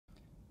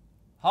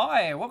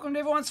Hi, welcome to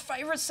everyone's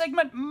favourite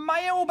segment,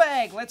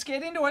 Mailbag. Let's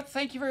get into it.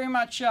 Thank you very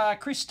much,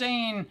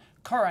 Christine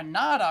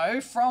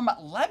Coronado from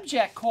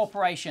LabJack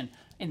Corporation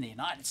in the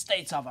United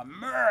States of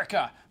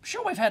America. I'm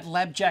sure we've had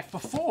LabJack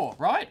before,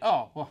 right?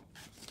 Oh, well,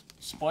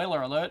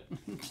 spoiler alert.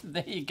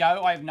 There you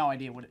go. I have no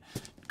idea what it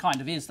kind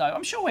of is, though.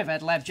 I'm sure we've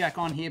had LabJack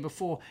on here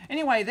before.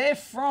 Anyway, they're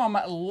from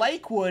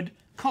Lakewood,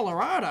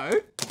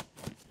 Colorado.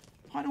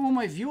 Hi to all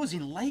my viewers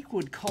in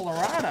Lakewood,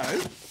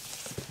 Colorado.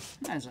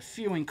 There's a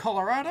few in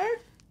Colorado.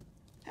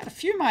 Had a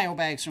few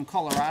mailbags from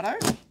Colorado.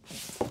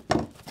 Let's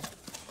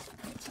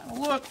have a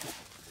look.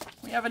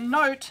 We have a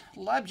note.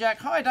 LabJack.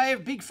 Hi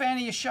Dave, big fan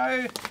of your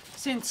show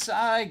since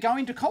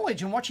going to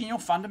college and watching your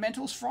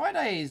Fundamentals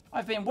Fridays.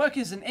 I've been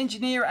working as an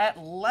engineer at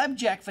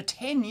LabJack for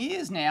 10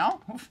 years now.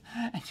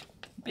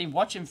 Been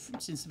watching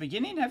since the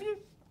beginning, have you?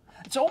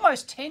 It's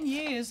almost 10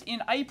 years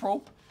in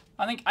April.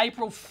 I think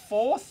April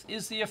 4th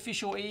is the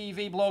official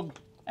EEVblog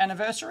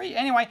anniversary.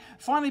 Anyway,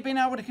 finally been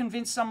able to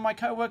convince some of my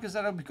co-workers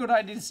that it would be a good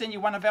idea to send you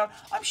one of our...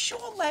 I'm sure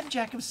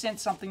LabJack have sent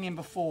something in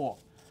before.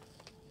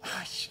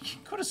 I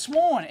could have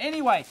sworn.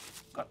 Anyway,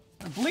 got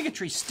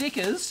obligatory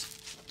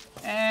stickers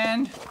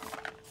and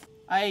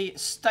a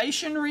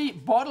stationary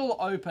bottle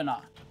opener.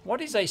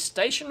 What is a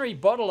stationary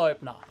bottle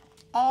opener?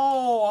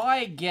 Oh,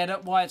 I get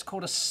it, why it's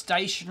called a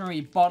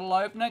stationary bottle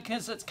opener,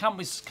 because it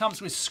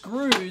comes with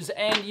screws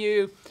and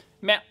you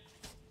mount...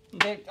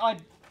 I'm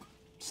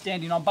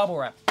standing on bubble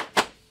wrap.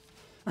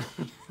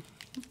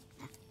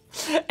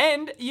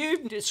 And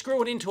you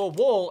screw it into a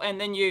wall and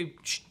then you...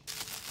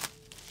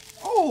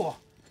 Oh,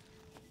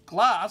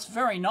 glass,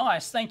 very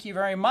nice, thank you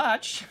very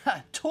much.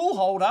 Tool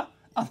holder,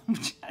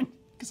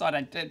 because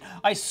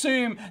I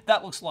assume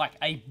that looks like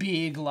a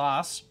beer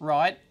glass,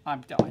 right? I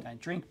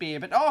don't drink beer,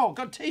 but oh,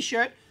 got a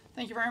t-shirt,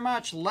 thank you very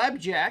much.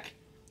 LabJack,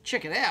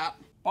 check it out.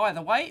 By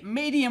the way,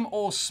 medium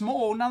or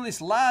small, none of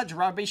this large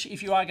rubbish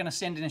if you are going to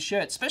send in a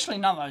shirt, especially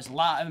none of those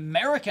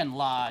American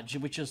large,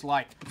 which is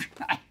like,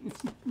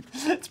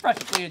 it's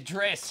practically a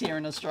dress here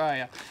in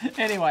Australia.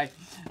 Anyway,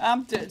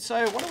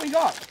 so what do we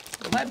got?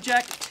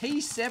 LabJack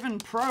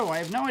T7 Pro. I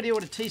have no idea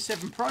what a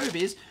T7 probe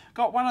is.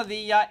 Got one of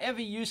the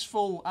ever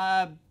useful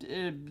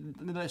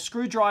the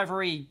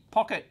screwdriver-y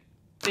pocket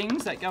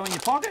things that go in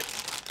your pocket.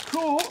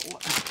 Cool.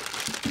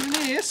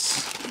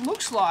 This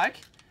looks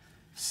like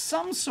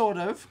some sort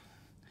of...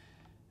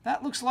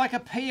 That looks like a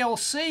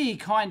PLC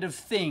kind of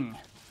thing.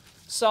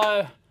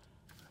 So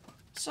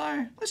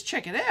let's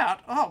check it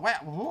out. Oh, wow.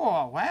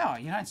 Oh, wow.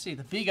 You don't see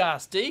the big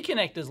ass D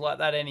connectors like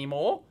that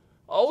anymore.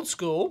 Old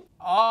school.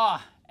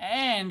 Ah,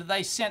 and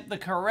they sent the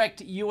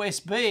correct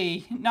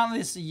USB. None of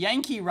this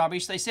Yankee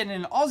rubbish. They sent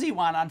an Aussie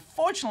one.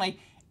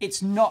 Unfortunately,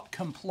 it's not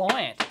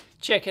compliant.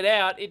 Check it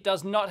out. It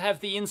does not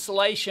have the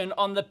insulation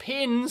on the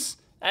pins.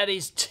 That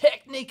is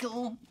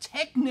technically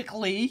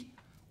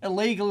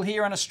illegal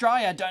here in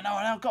Australia. Don't know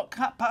how it got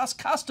cut past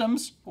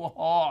customs.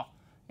 Oh,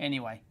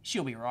 anyway,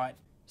 she'll be right.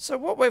 So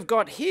what we've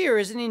got here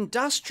is an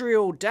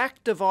industrial DAC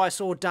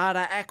device or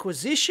data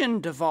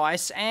acquisition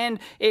device, and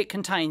it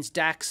contains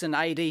DACs and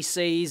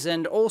ADCs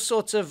and all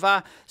sorts of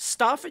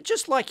stuff,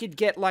 just like you'd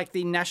get like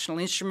the National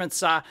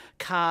Instruments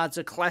cards,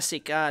 or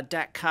classic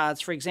DAC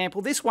cards, for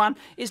example. This one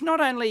is not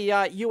only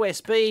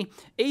USB,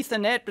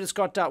 Ethernet, but it's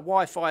got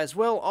Wi-Fi as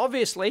well,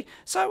 obviously.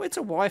 So it's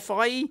a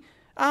Wi-Fi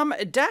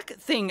DAC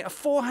thing,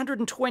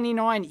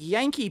 429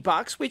 Yankee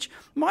bucks, which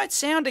might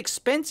sound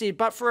expensive,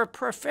 but for a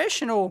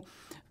professional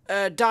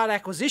data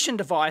acquisition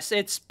device,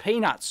 it's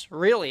peanuts,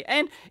 really.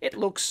 And it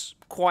looks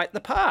quite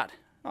the part.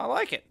 I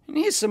like it. And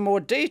here's some more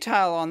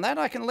detail on that.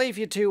 I can leave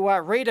you to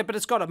read it, but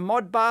it's got a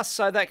Modbus,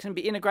 so that can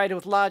be integrated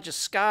with larger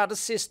SCADA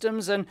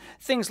systems and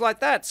things like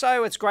that.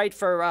 So it's great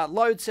for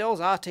load cells,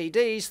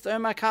 RTDs,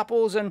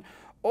 thermocouples, and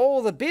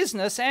all the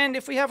business. And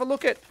if we have a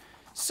look at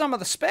some of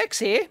the specs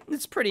here,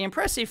 it's pretty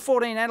impressive.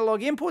 14 analog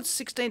inputs,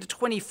 16 to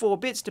 24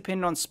 bits,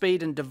 depending on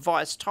speed and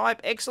device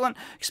type. Excellent.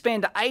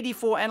 Expand to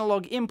 84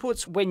 analog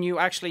inputs when you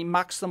actually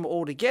mux them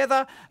all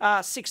together.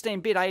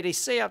 16-bit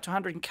ADC up to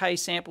 100K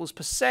samples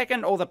per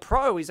second. Or the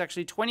Pro is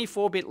actually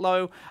 24-bit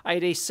low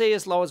ADC,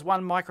 as low as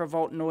 1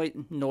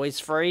 microvolt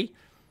noise-free.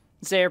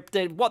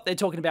 What they're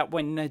talking about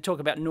when they talk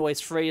about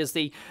noise-free is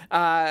the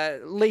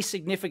least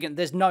significant.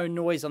 There's no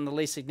noise on the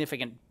least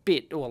significant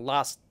bit, or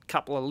last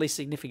couple of least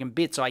significant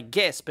bits, I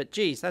guess, but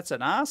geez, that's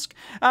an ask.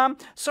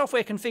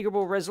 Software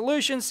configurable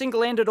resolution,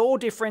 single-ended or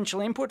differential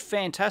input,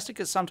 fantastic,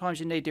 because sometimes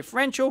you need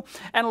differential.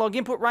 Analog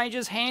input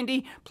ranges,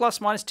 handy,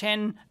 plus minus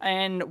 10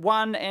 and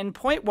 1 and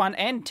 0.1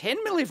 and 10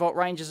 millivolt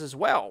ranges as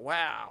well.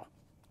 Wow,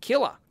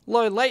 killer.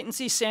 Low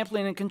latency,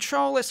 sampling and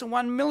control, less than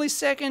 1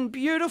 millisecond,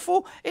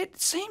 beautiful.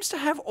 It seems to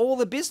have all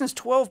the business,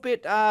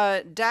 12-bit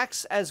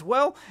DACs as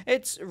well.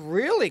 It's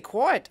really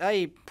quite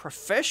a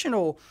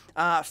professional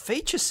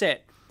feature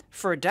set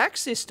for a DAC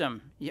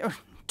system. Yeah,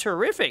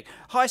 terrific.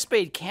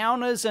 High-speed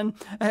counters and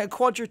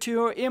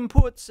quadrature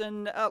inputs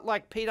and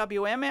like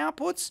PWM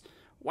outputs.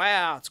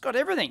 Wow, it's got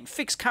everything.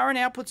 Fixed current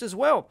outputs as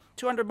well.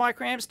 200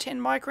 microamps, 10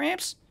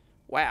 microamps.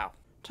 Wow.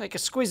 Take a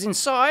squiz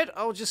inside.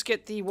 I'll just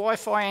get the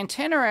Wi-Fi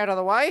antenna out of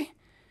the way.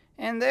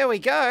 And there we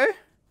go.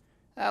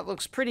 That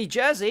looks pretty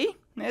jazzy.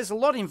 There's a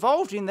lot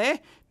involved in there.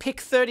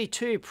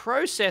 PIC32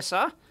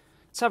 processor.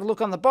 Let's have a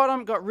look on the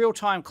bottom. Got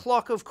real-time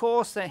clock, of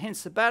course,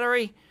 hence the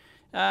battery.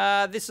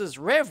 This is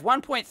Rev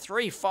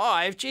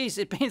 1.35. Geez,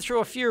 it's been through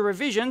a few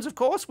revisions, of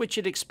course, which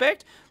you'd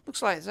expect.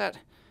 Looks like, is that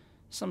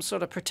some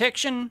sort of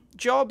protection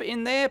job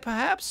in there,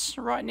 perhaps,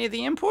 right near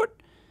the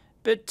input?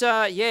 But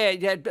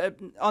yeah,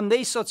 on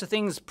these sorts of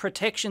things,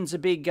 protection's a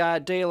big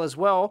deal as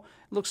well.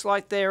 Looks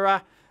like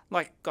they're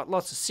got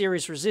lots of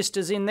series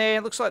resistors in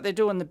there. Looks like they're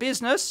doing the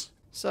business.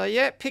 So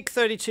yeah,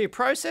 PIC32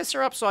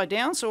 processor upside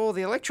down, so all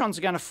the electrons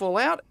are going to fall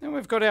out. Then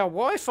we've got our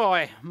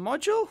Wi-Fi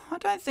module. I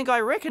don't think I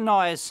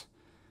recognise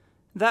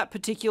that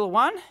particular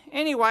one.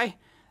 Anyway,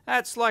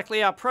 that's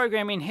likely our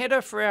programming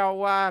header for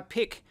our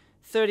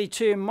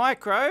PIC32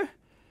 micro.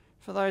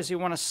 For those who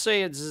want to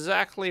see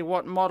exactly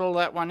what model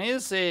that one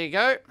is, there you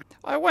go.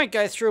 I won't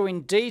go through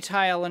in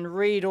detail and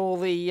read all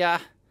the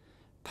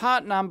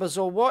part numbers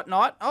or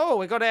whatnot. Oh,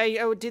 we got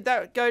a, did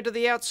that go to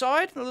the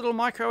outside? A little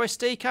micro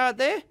SD card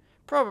there?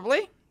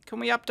 Probably. Can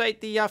we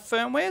update the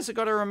firmware? Has it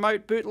got a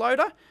remote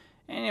bootloader?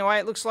 Anyway,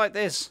 it looks like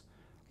there's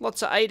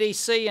lots of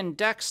ADC and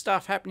DAC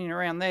stuff happening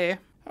around there.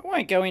 I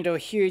won't go into a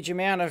huge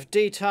amount of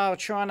detail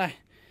trying to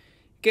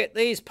get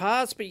these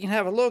parts, but you can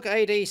have a look.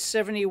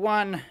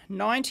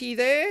 AD7190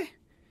 there.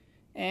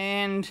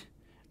 And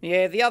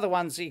yeah, the other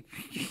ones, you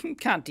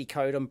can't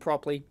decode them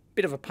properly.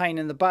 Bit of a pain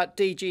in the butt.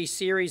 DG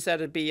series,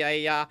 that'd be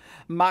a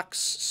mux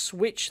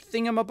switch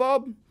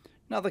thingamabob.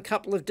 Another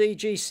couple of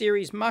DG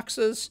series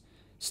muxes,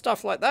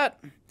 stuff like that.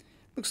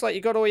 Looks like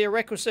you got all your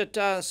requisite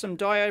some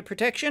diode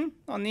protection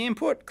on the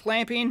input,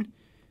 clamping.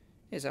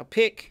 There's our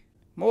PIC.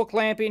 More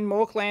clamping,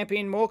 more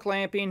clamping, more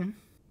clamping.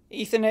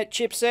 Ethernet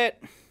chipset.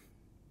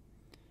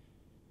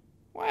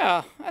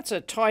 Wow, that's a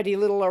tidy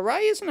little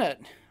array, isn't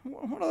it?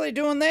 What are they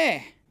doing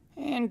there?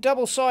 And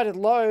double-sided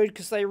load,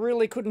 because they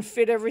really couldn't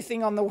fit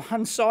everything on the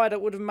one side.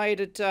 It would have made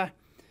it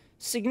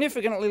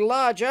significantly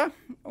larger.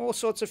 All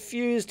sorts of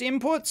fused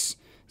inputs.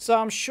 So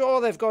I'm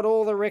sure they've got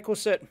all the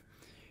requisite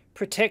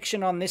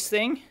protection on this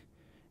thing.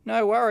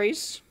 No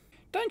worries.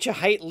 Don't you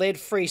hate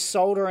lead-free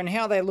solder and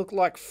how they look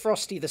like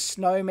Frosty the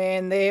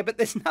Snowman there? But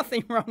there's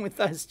nothing wrong with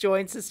those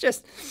joints. It's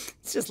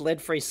just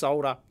lead-free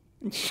solder.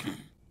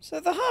 So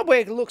the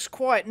hardware looks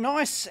quite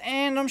nice,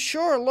 and I'm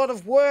sure a lot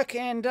of work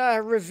and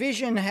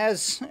revision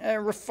has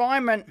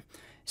refinement,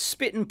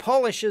 spit and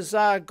polish has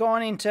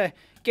gone into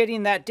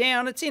getting that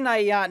down. It's in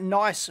a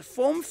nice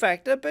form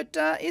factor, but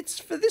it's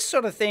for this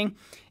sort of thing,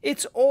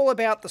 it's all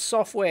about the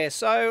software.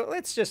 So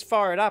let's just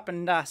fire it up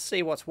and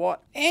see what's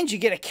what. And you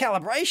get a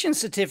calibration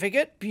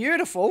certificate.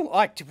 Beautiful.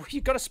 Like,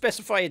 you've got to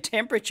specify your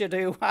temperature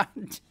to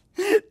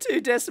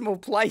 2 decimal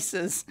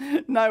places.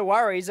 No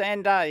worries.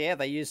 And yeah,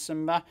 they use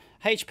some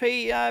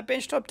HP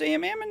benchtop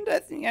DMM and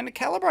a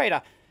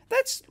calibrator.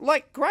 That's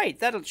like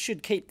great. That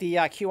should keep the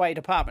QA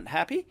department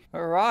happy.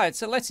 All right,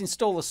 so let's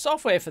install the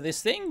software for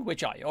this thing,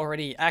 which I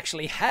already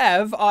actually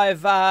have.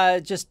 I've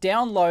just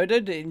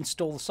downloaded,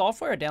 installed the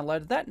software. I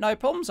downloaded that, no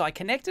problems. I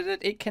connected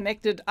it. It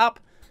connected up,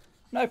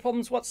 no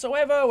problems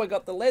whatsoever. We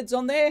got the LEDs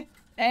on there,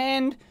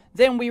 and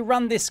then we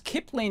run this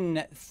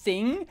Kipling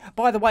thing.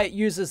 By the way, it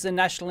uses the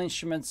National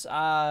Instruments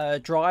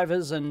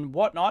drivers and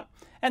whatnot.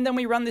 And then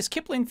we run this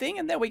Kipling thing,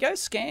 and there we go.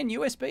 Scan,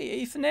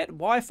 USB, Ethernet,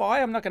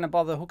 Wi-Fi. I'm not going to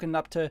bother hooking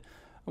up to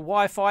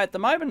Wi-Fi at the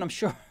moment. I'm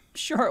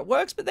sure it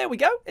works, but there we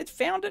go. It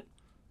found it.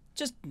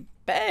 Just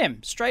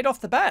bam, straight off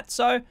the bat.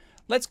 So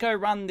let's go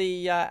run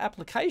the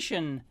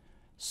application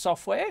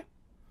software.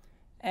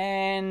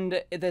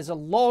 And there's a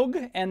log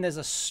and there's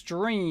a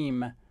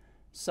stream.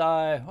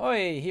 So,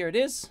 here it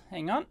is.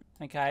 Hang on.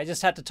 Okay, I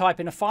just had to type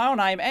in a file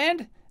name,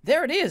 and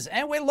there it is.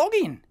 And we're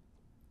logging.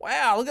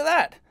 Wow, look at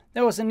that.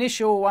 There was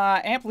initial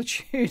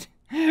amplitude.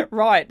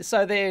 Right,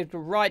 so they're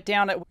right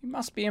down at, we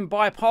must be in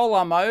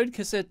bipolar mode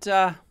because it,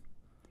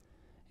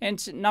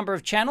 and number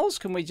of channels,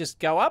 can we just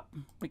go up?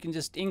 We can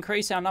just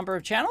increase our number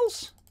of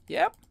channels.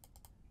 Yep.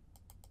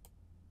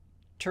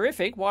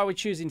 Terrific. Why are we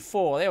choosing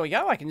 4? There we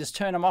go. I can just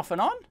turn them off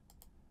and on.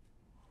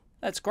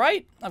 That's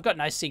great. I've got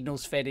no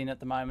signals fed in at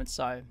the moment,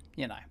 so,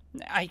 you know,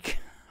 I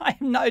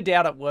have no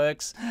doubt it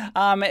works.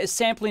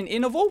 Sampling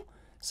interval.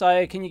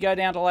 So can you go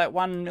down to like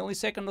 1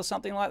 millisecond or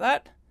something like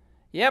that?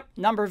 Yep,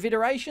 number of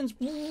iterations.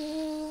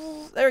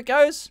 There it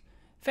goes.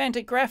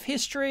 Fantic graph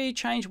history,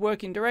 change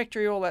working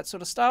directory, all that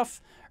sort of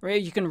stuff. Where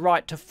you can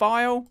write to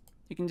file.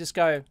 You can just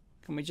go,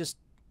 can we just,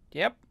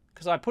 yep.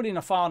 Because I put in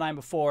a file name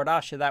before, it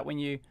asks you that when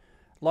you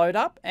load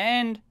up.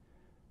 And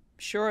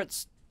sure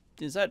it's,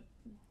 is that,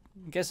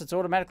 I guess it's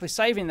automatically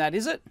saving that,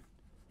 is it?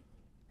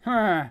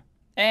 Huh.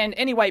 And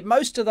anyway,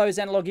 most of those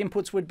analog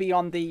inputs would be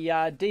on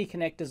the D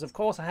connectors, of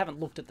course. I haven't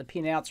looked at the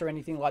pin outs or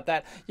anything like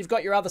that. You've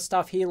got your other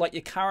stuff here, like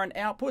your current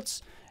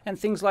outputs and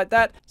things like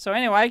that. So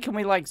anyway, can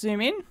we like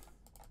zoom in?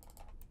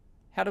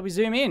 How do we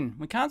zoom in?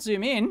 We can't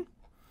zoom in.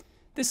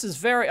 This is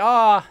very,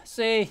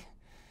 see.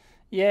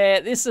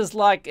 Yeah, this is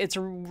like, it's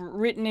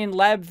written in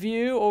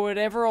LabVIEW or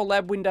whatever, or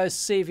Lab Windows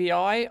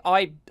CVI.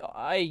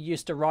 I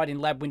used to write in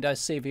Lab Windows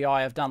CVI.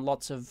 I've done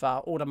lots of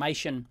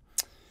automation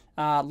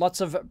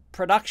lots of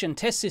production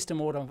test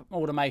system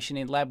automation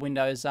in Lab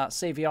Windows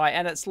CVI,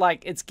 and it's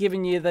like it's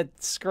giving you the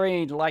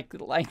screen like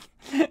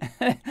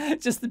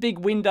just the big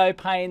window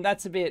pane.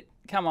 That's a bit,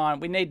 come on,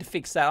 we need to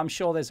fix that. I'm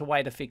sure there's a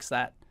way to fix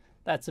that.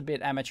 That's a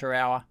bit amateur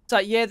hour. So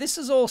yeah, this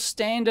is all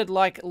standard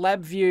like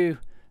LabVIEW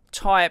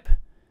type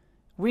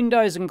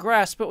windows and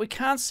graphs, but we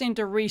can't seem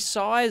to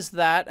resize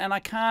that, and I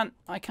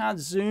can't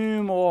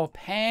zoom or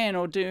pan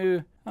or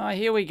do. Oh,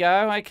 here we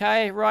go.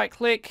 Okay, right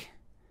click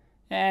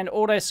and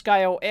auto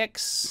scale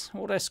X,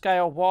 auto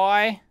scale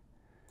Y.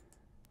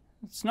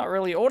 It's not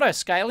really auto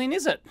scaling,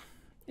 is it?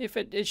 If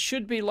it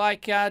should be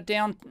like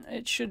down,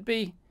 it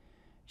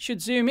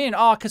should zoom in.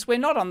 Oh, because we're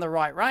not on the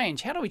right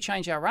range. How do we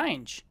change our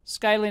range?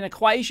 Scaling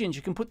equations,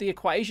 you can put the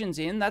equations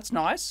in, that's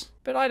nice.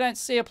 But I don't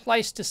see a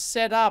place to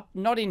set up,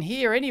 not in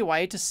here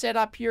anyway, to set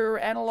up your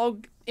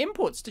analog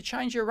inputs to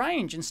change your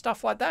range and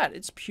stuff like that.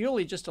 It's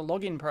purely just a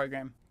login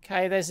program.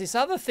 Okay, there's this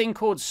other thing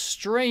called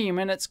stream,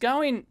 and it's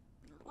going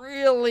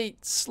really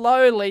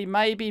slowly,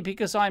 maybe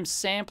because I'm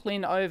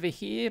sampling over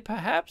here,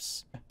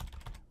 perhaps.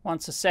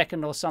 Once a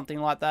second or something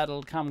like that,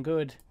 it'll come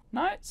good.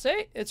 No,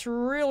 see, it's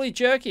really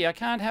jerky. I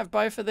can't have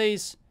both of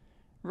these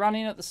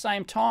running at the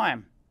same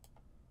time.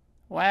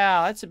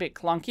 Wow, that's a bit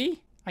clunky.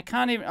 I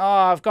can't even, oh,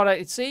 I've got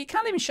to, see, you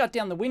can't even shut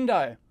down the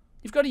window.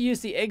 You've got to use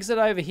the exit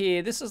over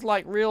here. This is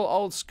like real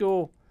old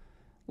school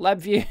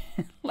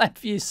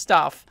LabVIEW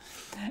stuff.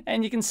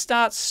 And you can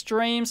start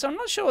stream. So I'm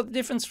not sure what the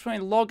difference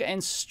between log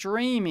and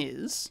stream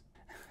is.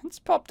 It's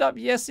popped up,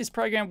 yes, this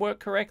program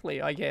worked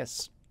correctly, I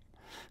guess.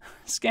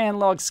 Scan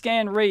log,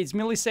 scan reads,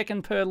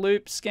 millisecond per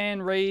loop,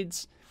 scan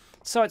reads.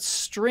 So it's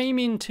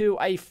streaming to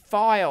a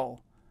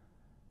file.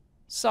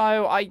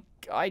 So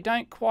I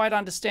don't quite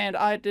understand.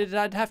 I'd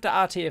have to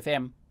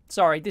RTFM.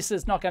 Sorry, this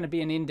is not going to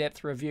be an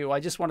in-depth review. I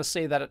just want to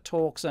see that it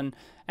talks and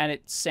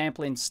it's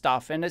sampling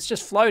stuff. And it's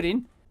just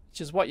floating, which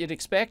is what you'd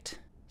expect.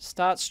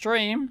 Start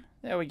stream.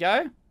 There we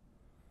go.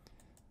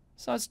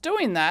 So it's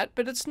doing that,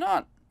 but it's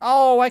not.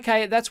 Oh,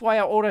 okay. That's why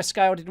our auto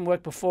scale didn't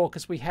work before,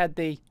 because we had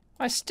the...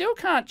 I still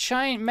can't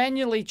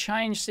manually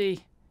change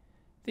the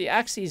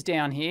axes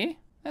down here.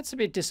 That's a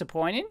bit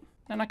disappointing.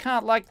 And I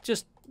can't like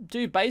just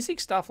do basic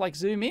stuff like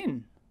zoom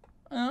in.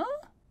 Now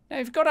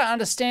you've got to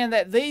understand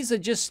that these are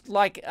just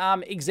like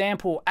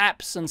example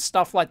apps and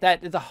stuff like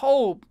that. The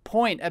whole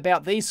point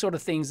about these sort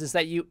of things is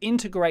that you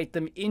integrate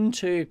them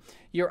into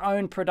your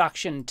own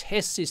production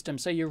test system.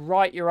 So you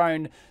write your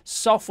own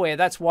software.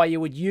 That's why you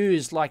would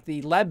use like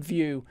the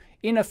LabVIEW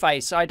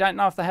interface. I don't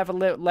know if they have a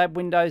Lab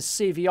Windows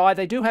CVI.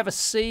 They do have a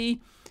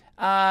C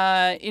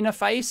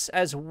interface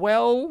as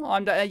well.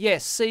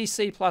 Yes, C++.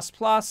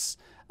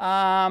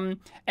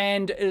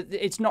 And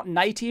it's not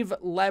native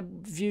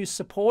LabVIEW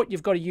support.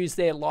 You've got to use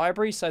their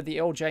library, so the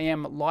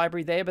LJM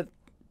library there, but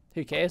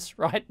who cares,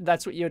 right?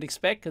 That's what you would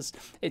expect, because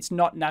it's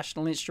not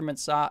National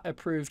Instruments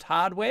approved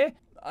hardware.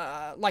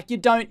 Like, you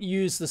don't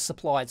use the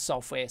supplied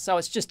software, so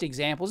it's just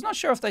examples. Not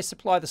sure if they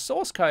supply the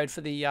source code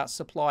for the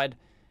supplied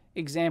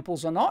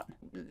examples or not.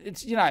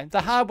 It's, you know, the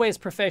hardware is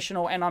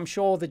professional, and I'm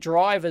sure the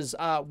drivers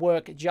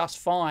work just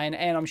fine,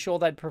 and I'm sure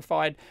they'd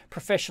provide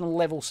professional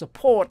level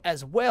support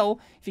as well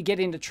if you get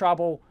into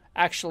trouble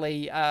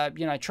actually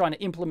you know, trying to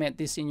implement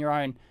this in your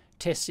own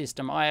test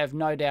system. I have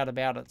no doubt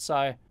about it.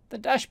 So the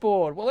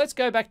dashboard, well, let's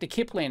go back to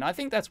Kipling. I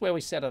think that's where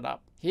we set it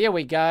up. Here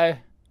we go.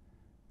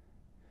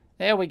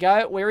 There we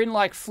go. We're in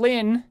like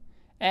Flynn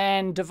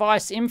and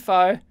device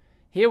info.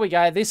 Here we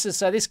go. This is,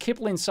 so this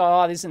Kipling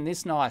side, isn't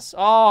this nice?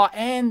 Oh,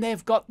 and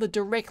they've got the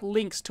direct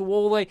links to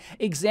all the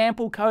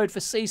example code for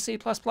C, C++,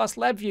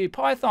 LabVIEW,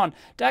 Python,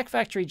 DAC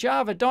Factory,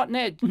 Java,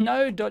 .NET,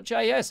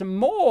 Node.js, and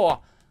more.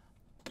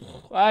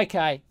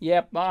 Okay,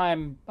 yep,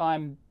 I'm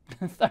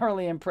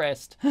thoroughly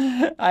impressed.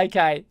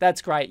 Okay,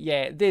 that's great.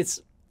 Yeah,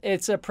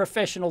 it's a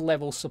professional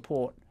level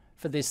support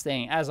for this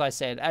thing, as I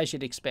said, as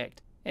you'd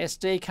expect.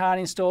 SD card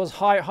installs,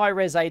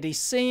 high-res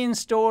ADC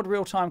installed,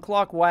 real-time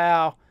clock.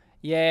 Wow.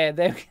 Yeah,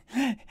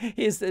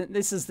 this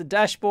is the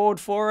dashboard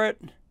for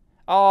it.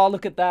 Oh,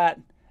 look at that.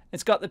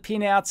 It's got the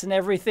pinouts and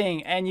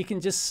everything, and you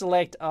can just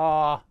select,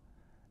 very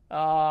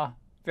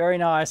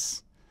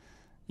nice.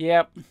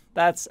 Yep,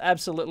 that's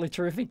absolutely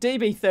terrific.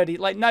 DB30,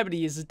 like nobody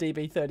uses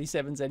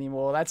DB37s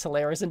anymore. That's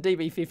hilarious. And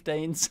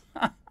DB15s.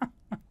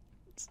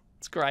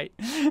 It's great.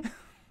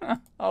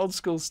 Old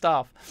school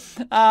stuff.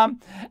 And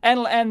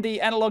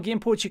the analog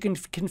inputs you can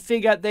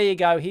configure. There you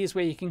go. Here's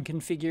where you can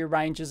configure your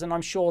ranges, and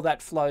I'm sure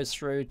that flows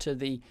through to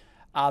the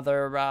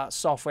other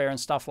software and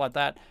stuff like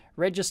that.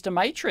 Register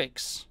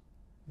matrix.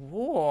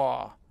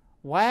 Whoa.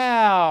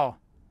 Wow.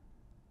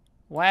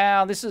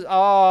 Wow. This is,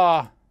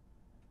 oh.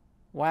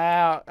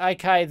 Wow.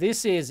 Okay,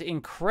 this is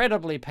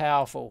incredibly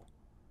powerful.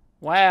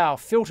 Wow.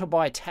 Filter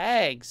by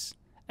tags.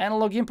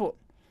 Analog input.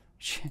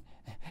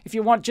 If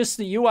you want just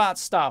the UART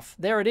stuff,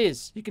 there it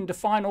is. You can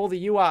define all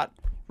the UART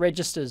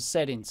registers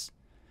settings.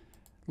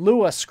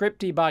 Lua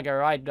script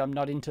debugger. I'm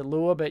not into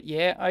Lua, but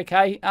yeah,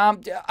 okay.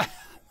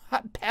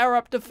 Power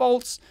up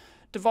defaults,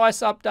 device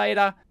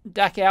updater,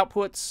 DAC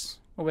outputs.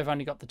 Well, we've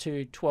only got the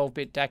two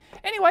 12-bit DAC.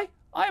 Anyway,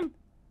 I'm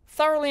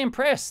thoroughly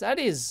impressed. That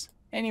is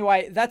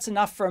Anyway, that's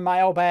enough for a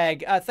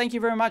mailbag. Thank you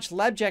very much,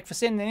 LabJack, for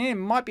sending it in.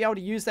 Might be able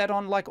to use that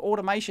on like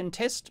automation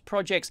test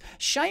projects.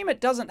 Shame it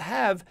doesn't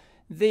have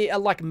the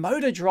like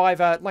motor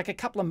driver, like a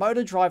couple of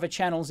motor driver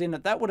channels in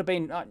it. That would have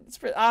been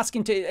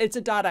it's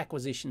a data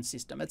acquisition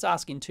system. It's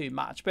asking too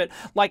much. But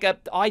like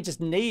I just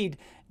needed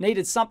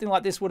something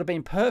like this. Would have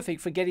been perfect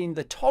for getting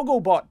the toggle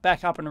bot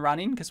back up and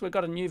running, because we've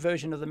got a new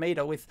version of the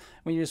meter with,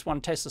 when you just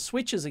want to test the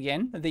switches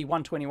again, the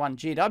 121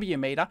 GW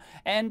meter.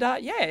 And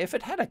yeah, if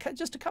it had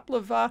just a couple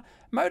of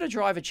motor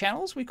driver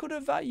channels, we could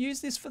have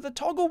used this for the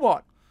toggle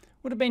bot.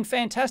 Would have been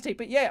fantastic.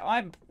 But yeah,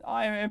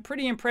 I am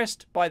pretty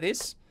impressed by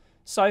this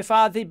so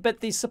far. But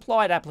the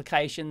supplied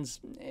applications,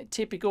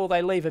 typical,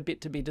 they leave a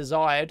bit to be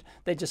desired.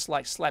 They're just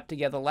like slapped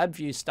together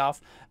LabVIEW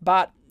stuff.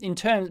 But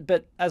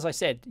as I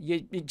said,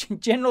 you're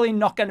generally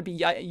not going to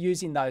be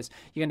using those.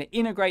 You're going to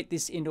integrate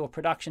this into a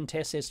production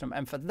test system,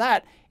 and for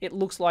that, it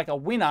looks like a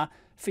winner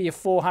for your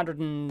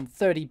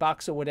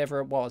 $430 or whatever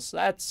it was.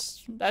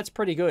 That's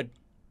pretty good.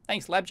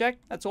 Thanks, LabJack.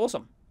 That's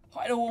awesome.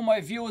 Hi to all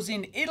my viewers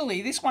in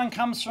Italy. This one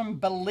comes from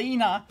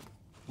Balena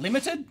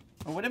Limited,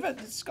 or whatever.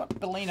 It's got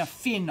Balena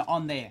Fin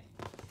on there.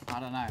 I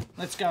don't know.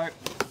 Let's go.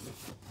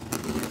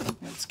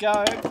 Let's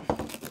go.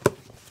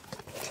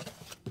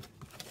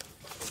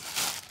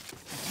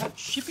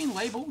 Shipping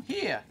label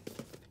here.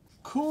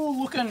 Cool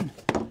looking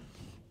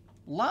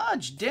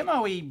large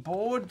demo-y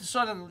board.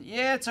 Sort of,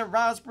 yeah, it's a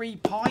Raspberry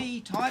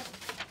Pi type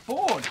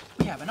board.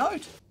 We have a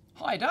note.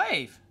 Hi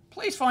Dave.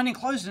 Please find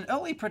enclosed an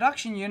early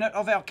production unit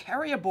of our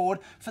carrier board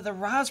for the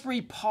Raspberry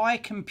Pi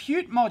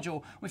compute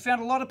module. We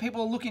found a lot of people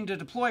are looking to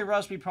deploy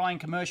Raspberry Pi in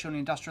commercial and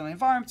industrial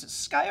environments at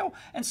scale,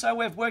 and so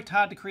we've worked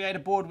hard to create a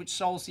board which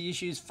solves the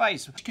issues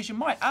faced. Because you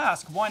might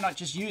ask, why not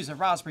just use a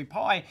Raspberry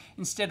Pi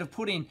instead of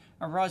putting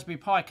a Raspberry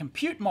Pi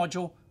compute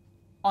module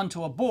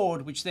onto a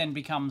board, which then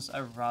becomes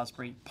a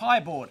Raspberry Pi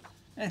board?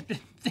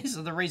 This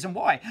is the reason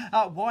why.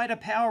 Wider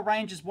power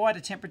ranges, wider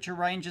temperature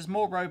ranges,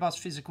 more robust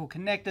physical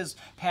connectors,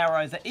 power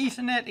over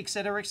Ethernet,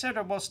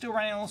 etc., while still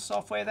running all the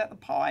software that the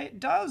Pi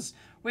does.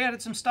 We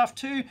added some stuff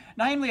too,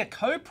 namely a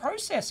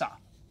coprocessor.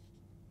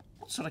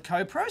 What sort of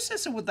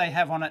coprocessor would they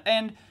have on it?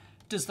 And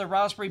does the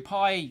Raspberry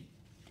Pi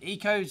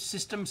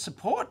ecosystem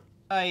support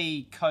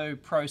a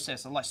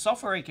coprocessor? Like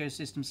software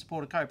ecosystem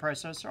support a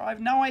coprocessor? I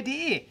have no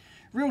idea.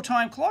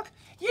 Real-time clock?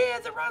 Yeah,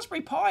 the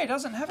Raspberry Pi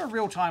doesn't have a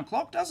real-time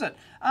clock, does it?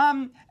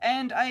 And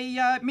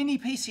a mini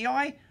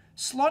PCI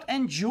slot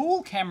and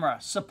dual camera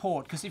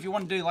support, because if you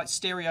want to do like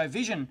stereo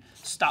vision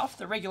stuff,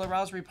 the regular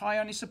Raspberry Pi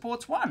only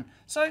supports one.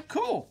 So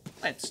cool.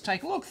 Let's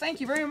take a look. Thank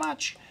you very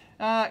much.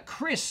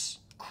 Chris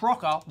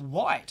Crocker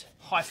White,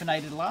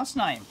 hyphenated last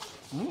name.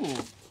 Ooh,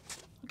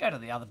 I'll go to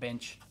the other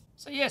bench.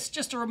 So yes,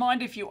 just a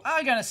reminder, if you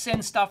are going to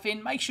send stuff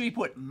in, make sure you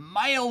put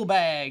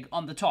Mailbag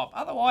on the top.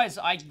 Otherwise,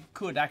 I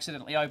could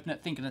accidentally open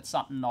it thinking it's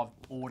something I've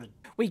ordered.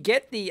 We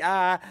get the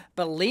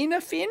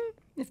Balena Fin,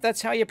 if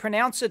that's how you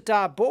pronounce it,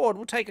 board.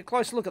 We'll take a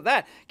close look at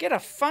that. Get a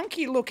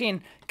funky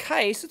looking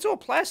case. It's all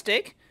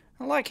plastic.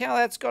 I like how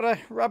that's got a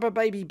rubber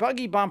baby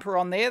buggy bumper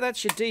on there.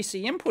 That's your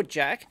DC input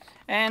jack.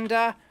 And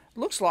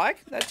looks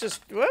like that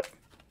just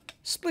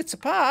splits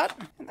apart.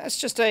 And that's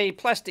just a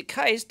plastic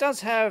case.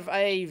 Does have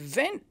a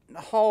vent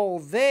hole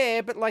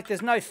there, but like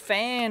there's no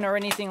fan or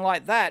anything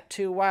like that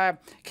to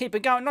keep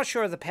it going. Not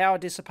sure of the power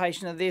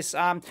dissipation of this.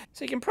 So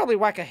you can probably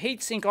whack a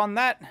heatsink on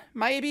that,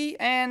 maybe.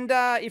 And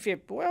if you,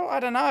 well,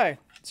 I don't know.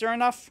 Is there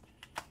enough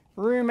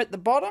room at the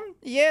bottom?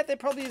 Yeah, there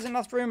probably is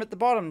enough room at the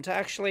bottom to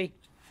actually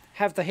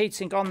have the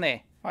heatsink on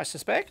there, I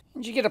suspect.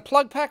 And you get a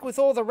plug pack with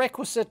all the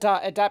requisite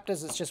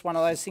adapters. It's just one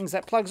of those things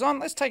that plugs on.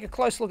 Let's take a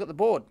close look at the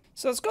board.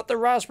 So it's got the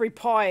Raspberry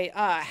Pi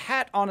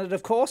hat on it,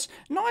 of course.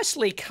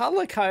 Nicely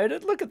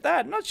color-coded. Look at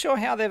that. Not sure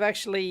how they've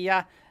actually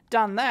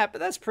done that, but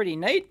that's pretty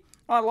neat.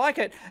 I like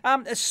it.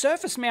 A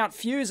surface mount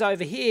fuse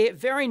over here.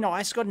 Very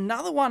nice. Got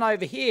another one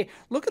over here.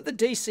 Look at the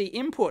DC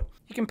input.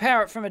 You can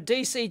power it from a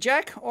DC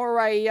jack or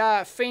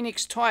a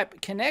Phoenix type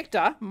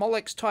connector,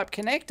 Molex type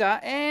connector,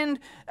 and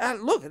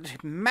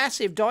look,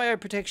 massive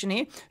diode protection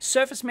here.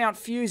 Surface mount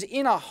fuse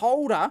in a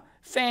holder.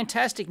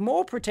 Fantastic.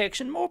 More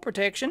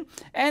protection,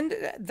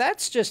 and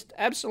that's just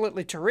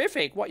absolutely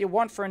terrific. What you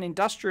want for an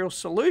industrial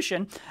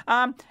solution.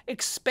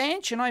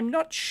 Expansion, I'm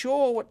not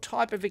sure what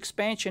type of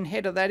expansion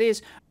header that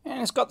is.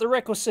 And it's got the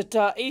requisite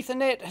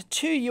Ethernet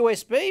to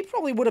USB.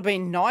 Probably would have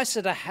been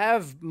nicer to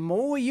have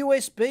more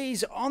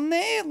USBs on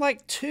there.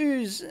 Like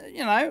two's,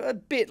 you know, a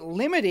bit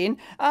limiting.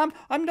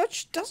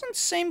 Doesn't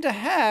seem to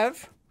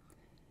have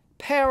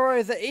power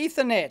over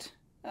Ethernet.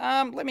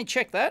 Let me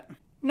check that.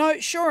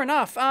 No, sure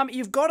enough,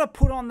 you've got to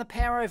put on the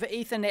power over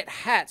Ethernet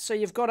hat. So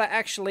you've got to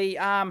actually,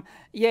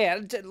 yeah,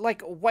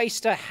 like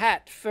waste a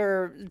hat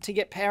to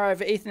get power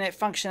over Ethernet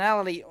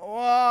functionality.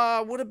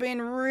 Oh, would have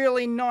been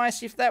really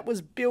nice if that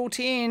was built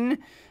in.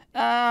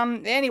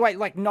 Anyway,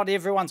 like not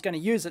everyone's going to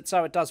use it,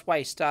 so it does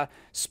waste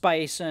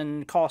space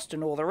and cost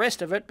and all the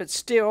rest of it. But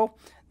still,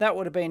 that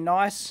would have been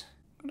nice.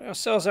 Got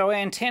ourselves our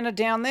antenna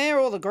down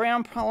there, all the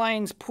ground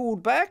planes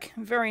pulled back.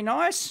 Very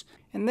nice.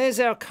 And there's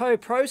our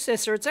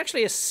co-processor. It's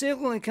actually a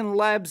Silicon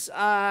Labs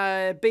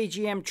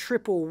BGM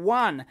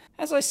 111.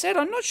 As I said,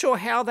 I'm not sure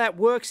how that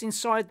works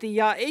inside the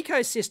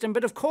ecosystem,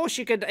 but of course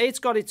you could. It's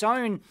got its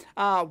own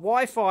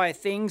Wi-Fi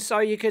thing, so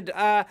you could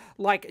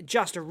like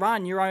just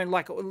run your own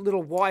like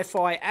little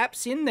Wi-Fi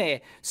apps in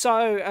there.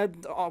 So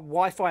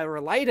Wi-Fi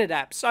related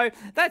apps. So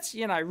that's,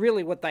 you know,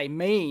 really what they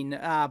mean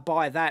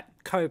by that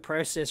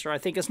co-processor. I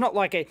think it's not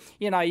like a,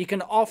 you know, you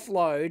can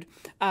offload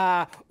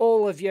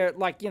all of your,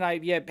 like, you know,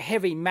 your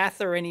heavy math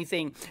or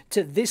anything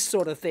to this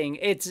sort of thing.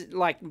 It's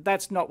like,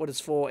 that's not what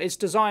it's for. It's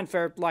designed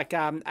for like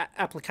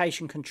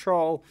application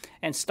control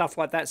and stuff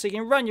like that. So you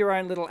can run your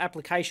own little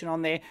application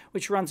on there,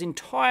 which runs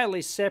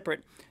entirely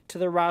separate to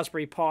the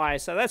Raspberry Pi.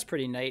 So that's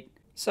pretty neat.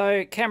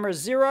 So camera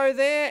 0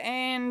 there,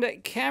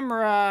 and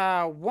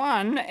camera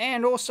 1,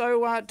 and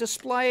also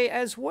display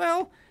as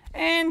well.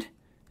 And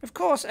of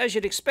course, as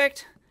you'd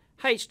expect,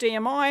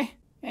 HDMI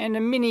and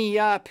a mini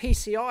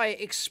PCI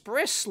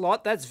Express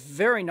slot. That's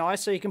very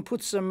nice. So you can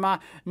put some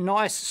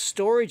nice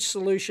storage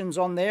solutions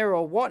on there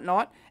or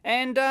whatnot.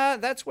 And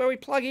that's where we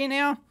plug in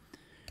our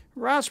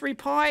Raspberry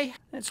Pi.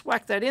 Let's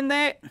whack that in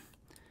there.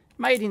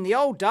 Made in the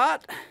old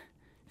Dart.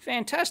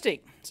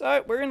 Fantastic.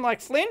 So we're in like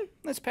Flynn.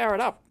 Let's power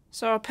it up.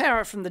 So I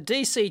power it from the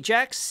DC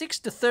jack, 6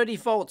 to 30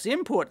 volts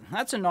input.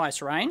 That's a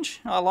nice range.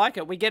 I like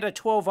it. We get a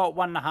 12 volt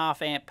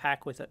 1.5 amp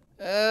pack with it.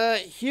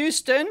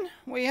 Houston,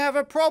 we have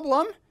a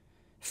problem.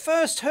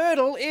 First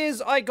hurdle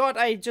is I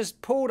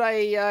just pulled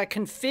a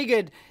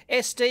configured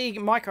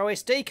micro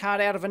SD card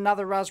out of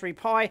another Raspberry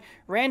Pi,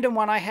 random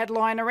one I had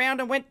lying around,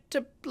 and went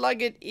to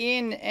plug it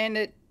in, and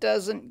it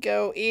doesn't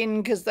go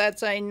in because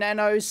that's a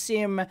nano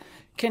SIM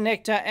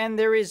connector and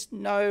there is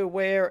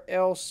nowhere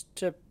else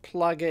to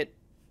plug it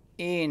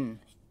in.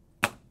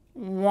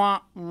 Wah,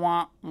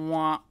 wah,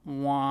 wah,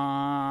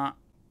 wah.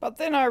 But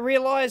then I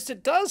realized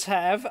it does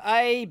have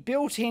a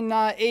built-in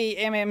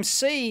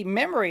eMMC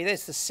memory.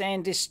 There's the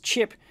SanDisk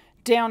chip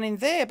down in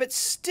there. But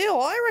still,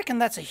 I reckon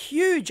that's a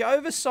huge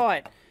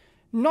oversight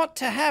not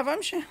to have. I'm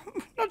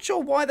not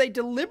sure why they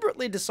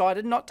deliberately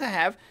decided not to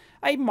have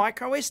a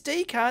micro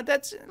SD card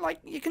that's like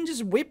you can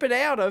just whip it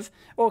out of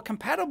or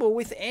compatible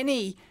with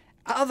any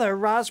other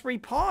Raspberry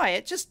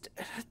Pi.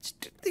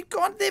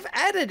 They've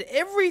added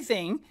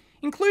everything,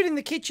 including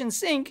the kitchen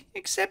sink,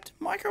 except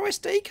micro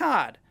SD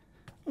card.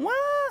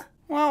 What?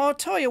 Well, I'll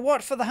tell you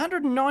what, for the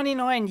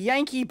 199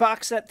 Yankee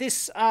bucks that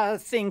this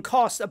thing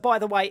costs, by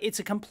the way, it's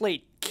a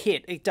complete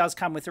kit. It does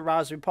come with the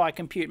Raspberry Pi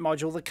compute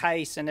module, the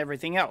case, and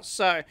everything else.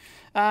 So,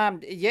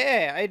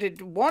 yeah,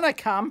 it'd want to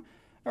come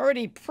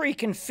already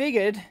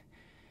pre-configured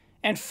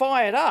and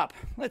fired up.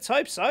 Let's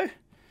hope so.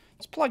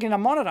 Let's plug in a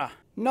monitor.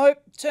 Nope,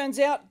 turns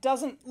out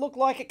doesn't look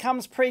like it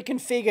comes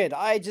pre-configured.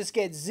 I just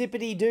get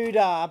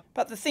zippity-doo-dah.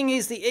 But the thing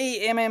is, the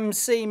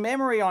eMMC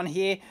memory on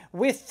here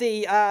with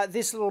the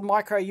this little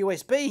micro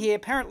USB here,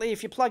 apparently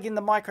if you plug in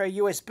the micro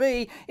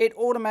USB, it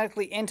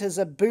automatically enters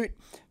a boot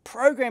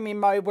programming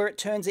mode where it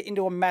turns it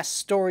into a mass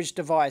storage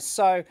device.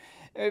 So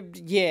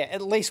yeah,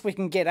 at least we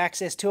can get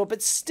access to it,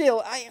 but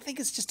still, I think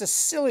it's just a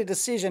silly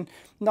decision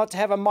not to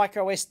have a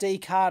micro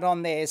SD card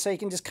on there, so you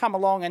can just come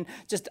along and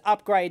just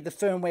upgrade the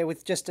firmware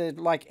with just a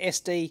like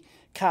SD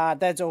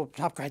card. That's all.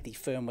 Upgrade the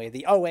firmware,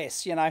 the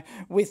OS, you know,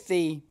 with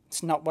the,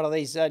 it's not one of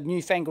these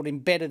newfangled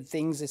embedded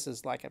things. This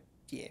is like a,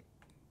 yeah,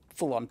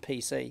 full-on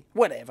PC,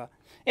 whatever.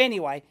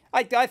 Anyway,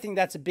 I think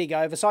that's a big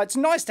oversight. It's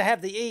nice to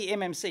have the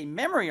eMMC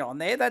memory on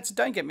there.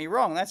 Don't get me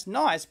wrong, that's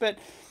nice, but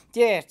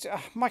yeah,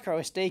 micro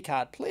SD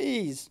card,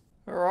 please.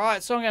 All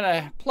right, so I'm going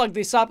to plug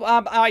this up.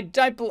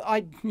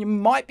 You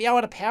might be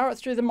able to power it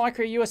through the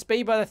micro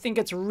USB, but I think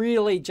it's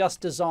really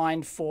just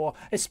designed for,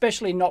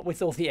 especially not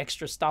with all the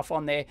extra stuff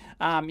on there.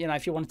 You know,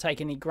 if you want to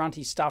take any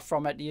grunty stuff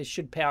from it, you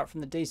should power it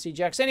from the DC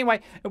jacks.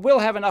 Anyway, it will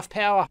have enough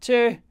power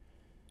to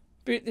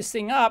boot this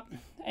thing up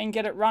and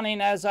get it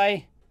running as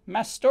a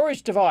mass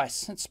storage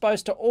device. It's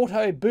supposed to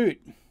auto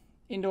boot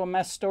into a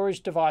mass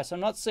storage device.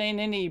 I'm not seeing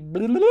any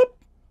bloop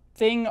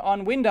thing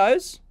on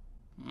Windows.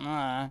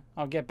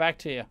 I'll get back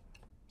to you.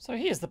 So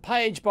here's the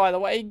page, by the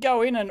way.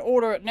 Go in and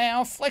order it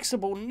now.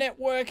 Flexible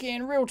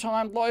networking,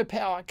 real-time, low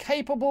power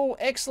capable,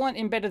 excellent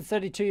embedded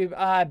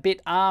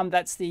 32-bit ARM.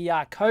 That's the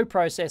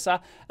co-processor.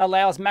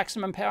 Allows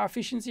maximum power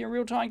efficiency in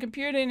real-time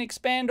computing,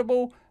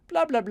 expandable,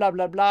 blah, blah, blah,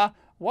 blah, blah.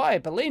 Why,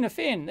 Balena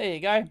fin. There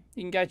you go.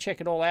 You can go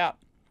check it all out.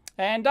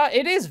 And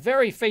it is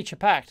very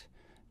feature-packed.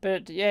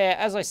 But yeah,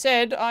 as I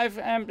said,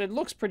 it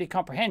looks pretty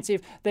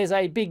comprehensive. There's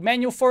a big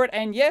manual for it.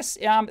 And yes,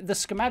 the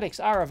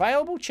schematics are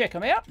available. Check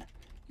them out.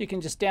 You can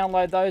just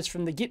download those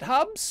from the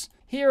GitHubs.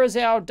 Here is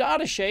our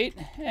data sheet.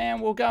 And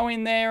we'll go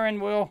in there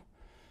and we'll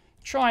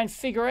try and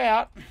figure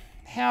out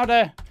how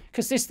to,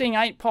 because this thing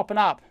ain't popping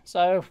up.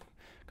 So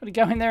got to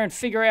go in there and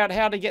figure out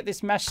how to get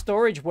this mass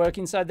storage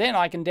working. So then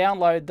I can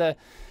download the,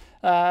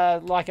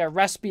 like a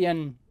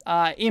Raspbian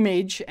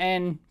image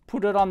and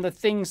put it on the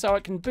thing so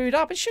it can boot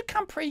up. It should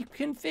come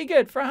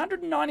pre-configured for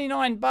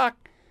 $199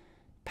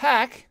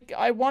 pack.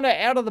 I want it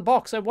out of the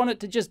box. I want it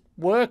to just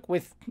work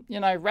with,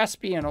 you know,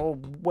 Raspbian or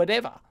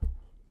whatever.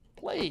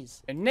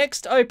 please.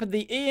 Next, open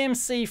the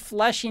EMC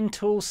flashing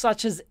tool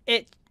such as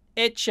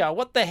Etcher.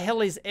 What the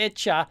hell is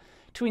Etcher?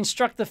 To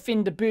instruct the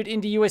fin to boot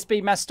into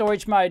USB mass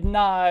storage mode.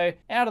 No,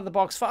 out of the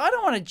box. I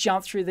don't want to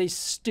jump through these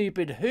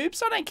stupid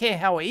hoops. I don't care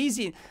how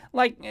easy.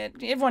 Like,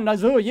 everyone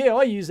knows, oh yeah,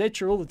 I use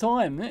Etcher all the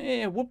time.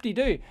 Yeah,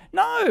 whoop-de-doo.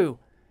 No,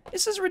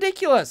 this is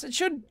ridiculous. It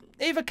should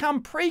either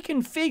come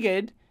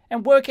pre-configured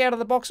and work out of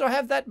the box or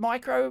have that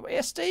micro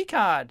SD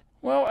card.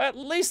 Well, at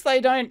least they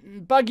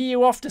don't bugger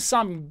you off to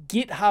some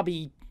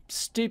GitHub-y,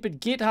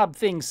 stupid GitHub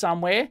thing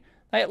somewhere.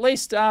 They at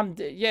least,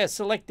 yeah,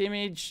 select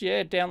image,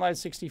 yeah, download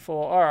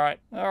 64.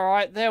 All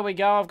right, there we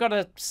go. I've got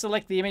to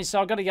select the image,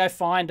 so I've got to go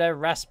find a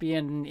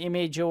Raspbian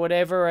image or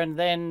whatever and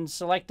then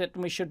select it,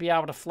 and we should be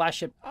able to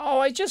flash it. Oh,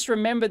 I just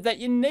remembered that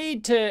you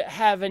need to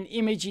have an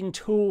imaging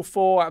tool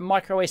for a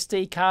micro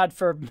SD card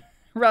for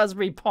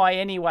Raspberry Pi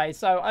anyway,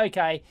 so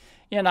okay.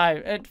 You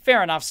know,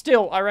 fair enough.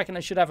 Still, I reckon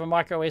it should have a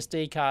micro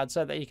SD card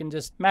so that you can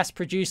just mass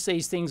produce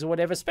these things or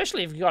whatever,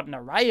 especially if you've got an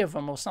array of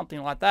them or something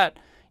like that.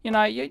 You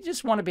know, you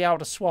just want to be able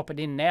to swap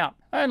it in and out.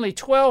 Only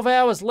 12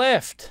 hours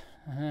left.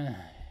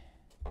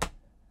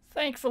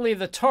 Thankfully,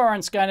 the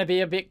torrent's going to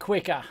be a bit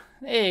quicker.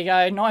 There you go,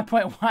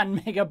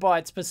 9.1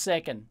 megabytes per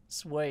second.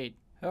 Sweet.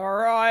 All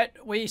right,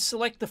 we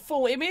select the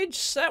full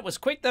image. That was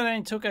quick. That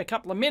only took a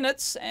couple of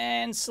minutes.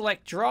 And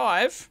select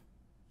drive.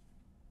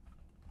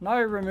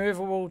 No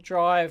removable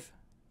drive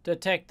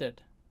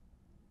detected.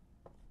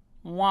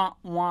 Wah,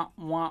 wah,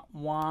 wah,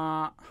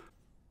 wah.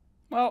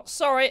 Well,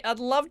 sorry, I'd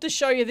love to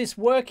show you this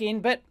working,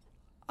 but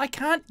I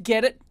can't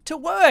get it to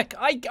work.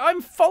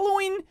 I'm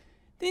following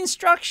the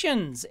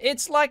instructions.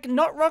 It's like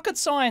not rocket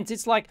science.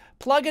 It's like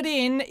plug it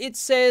in. It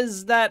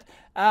says that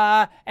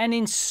and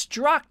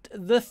instruct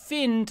the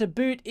fin to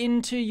boot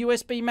into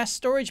USB mass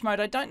storage mode.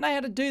 I don't know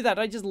how to do that.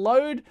 I just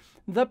load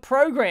the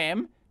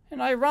program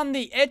and I run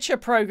the Etcher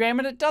program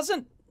and it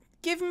doesn't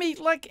give me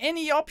like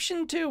any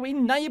option to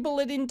enable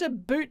it into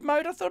boot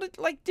mode. I thought it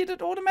like did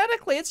it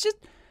automatically. It's just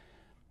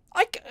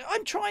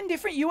I'm trying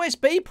different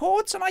USB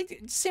ports and I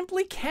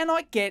simply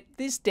cannot get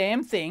this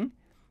damn thing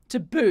to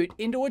boot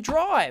into a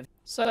drive.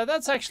 So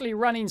that's actually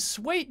running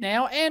sweet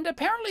now, and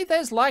apparently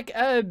there's like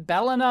a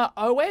Balena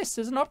OS.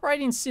 There's an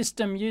operating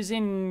system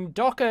using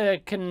Docker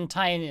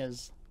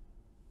containers.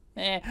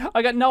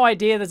 I got no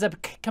idea. There's a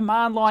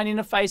command line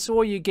interface.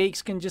 All you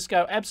geeks can just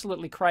go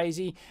absolutely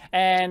crazy,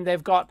 and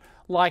they've got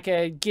like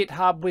a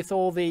GitHub with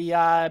all the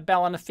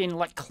Balena fin,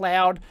 like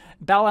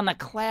Balena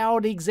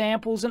cloud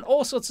examples and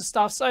all sorts of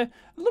stuff. So it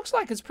looks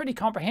like it's pretty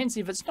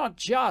comprehensive. It's not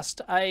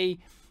just a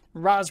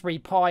Raspberry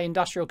Pi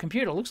industrial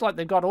computer. It looks like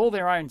they've got all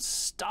their own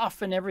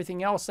stuff and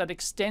everything else that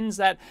extends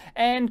that.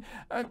 And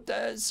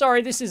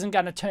sorry, this isn't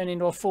going to turn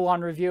into a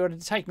full-on review. It'll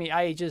take me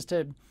ages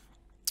to,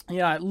 you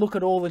know, look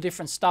at all the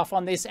different stuff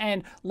on this,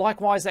 and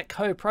likewise that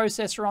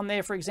coprocessor on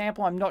there, for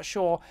example. I'm not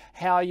sure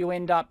how you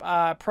end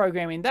up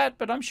programming that,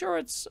 but I'm sure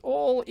it's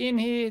all in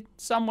here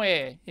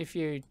somewhere if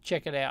you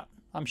check it out,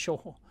 I'm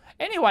sure.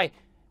 Anyway,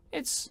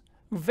 it's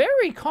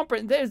very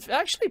comprehensive. They've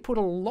actually put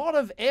a lot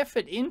of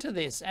effort into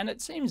this, and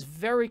it seems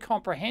very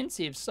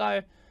comprehensive,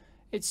 so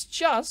it's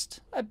just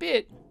a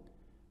bit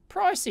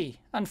pricey,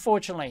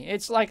 unfortunately.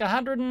 It's like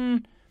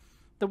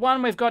the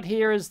one we've got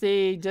here is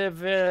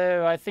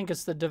I think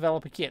it's the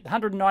developer kit,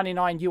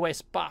 199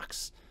 US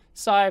bucks.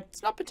 So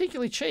it's not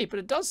particularly cheap, but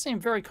it does seem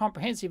very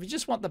comprehensive. You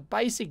just want the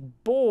basic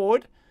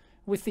board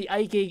with the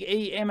 8 gig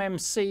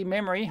eMMC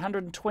memory,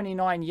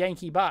 129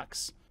 Yankee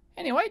bucks.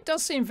 Anyway, it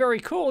does seem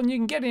very cool, and you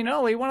can get in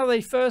early. One of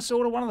the first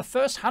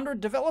 100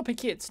 developer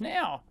kits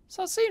now.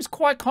 So it seems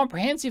quite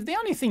comprehensive. The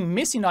only thing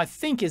missing, I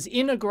think, is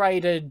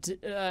integrated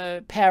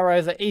power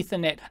over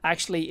Ethernet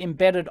actually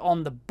embedded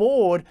on the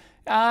board.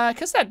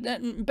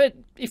 But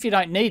if you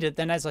don't need it,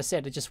 then as I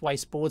said, it just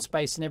wastes board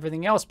space and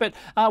everything else. But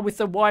with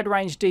the wide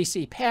range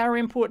DC power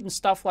input and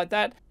stuff like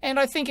that, and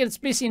I think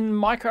it's missing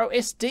micro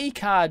SD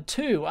card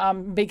too,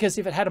 because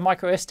if it had a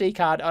micro SD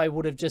card, I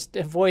would have just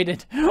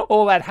avoided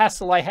all that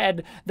hassle I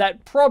had.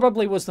 That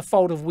probably was the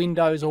fault of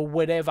Windows or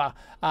whatever,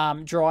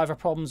 driver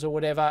problems or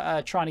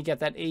whatever, trying to get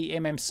that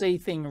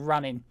eMMC thing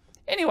running.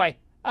 Anyway,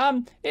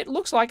 it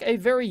looks like a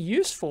very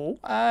useful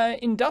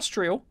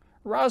industrial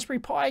Raspberry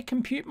Pi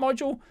compute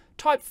module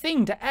type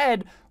thing to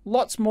add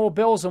lots more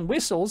bells and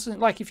whistles,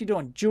 like if you're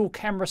doing dual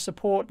camera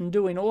support and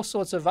doing all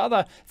sorts of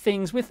other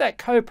things with that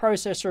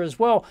coprocessor as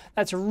well.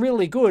 That's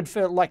really good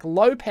for like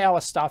low power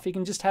stuff. You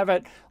can just have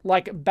it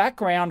like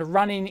background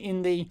running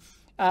in the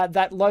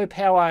that low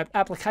power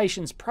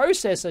applications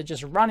processor,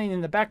 just running in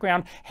the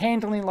background,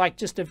 handling like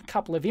just a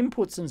couple of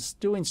inputs and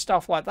doing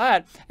stuff like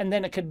that. And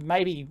then it could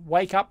maybe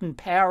wake up and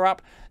power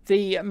up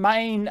the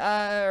main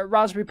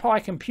Raspberry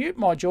Pi compute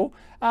module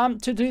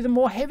to do the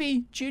more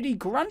heavy duty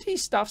grunty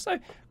stuff. So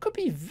it could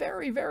be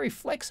very, very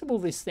flexible,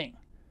 this thing.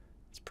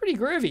 It's pretty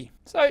groovy.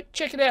 So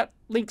check it out.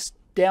 Links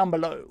down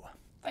below.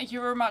 Thank you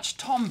very much,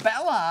 Tom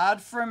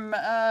Ballard from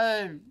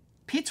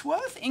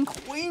Pittsworth in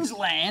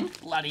Queensland.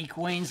 Bloody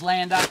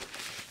Queenslander.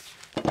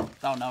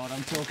 They'll know what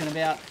I'm talking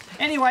about.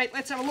 Anyway,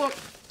 let's have a look.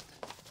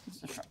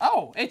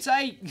 Oh, it's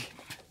a...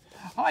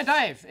 Hi,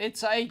 Dave.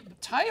 It's a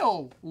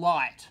tail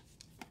light.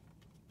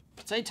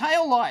 It's a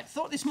tail light.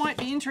 Thought this might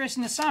be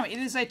interesting to some. It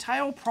is a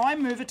tail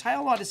prime mover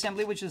tail light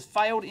assembly which has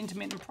failed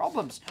intermittent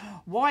problems.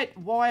 White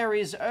wire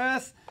is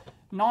earth,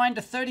 9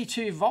 to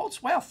 32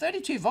 volts. Wow,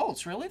 32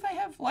 volts, really? They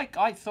have, like,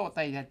 I thought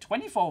they had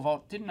 24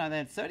 volt. Didn't know they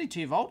had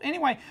 32 volt.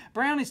 Anyway,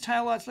 brown is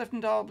tail lights, left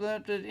and dial.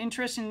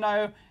 Interesting to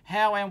know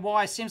how and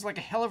why. Seems like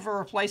a hell of a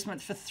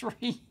replacement for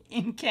 3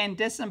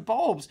 incandescent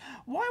bulbs.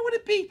 Why would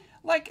it be,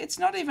 like, it's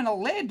not even a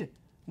LED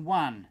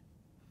one.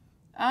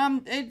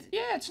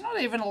 Yeah, it's not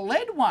even a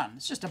LED one.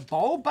 It's just a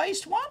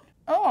bulb-based one.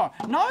 Oh,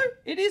 no,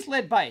 it is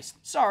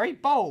LED-based. Sorry,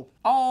 bulb.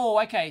 Oh,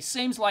 okay,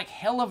 seems like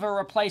hell of a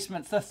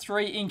replacement for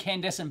 3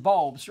 incandescent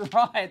bulbs.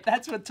 Right,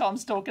 that's what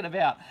Tom's talking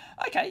about.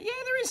 Okay, yeah,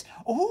 there is.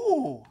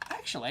 Oh,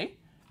 actually,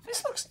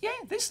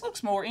 this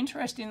looks more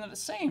interesting than it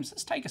seems.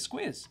 Let's take a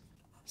squiz.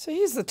 So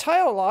here's the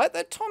tail light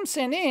that Tom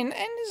sent in,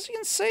 and as you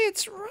can see,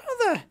 it's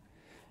rather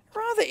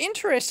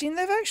interesting.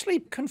 They've actually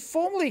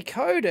conformally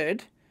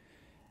coded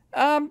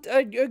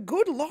a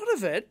good lot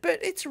of it, but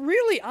it's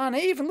really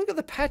uneven. Look at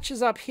the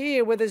patches up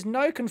here where there's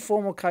no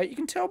conformal coat. You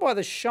can tell by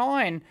the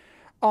shine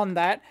on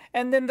that.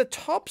 And then the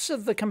tops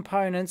of the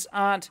components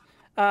aren't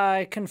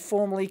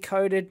conformally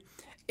coated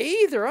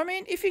either. I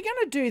mean, if you're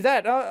going to do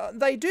that,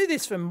 they do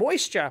this for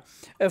moisture,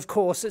 of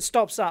course. It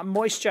stops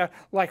moisture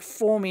like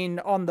forming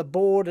on the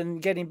board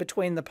and getting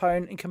between the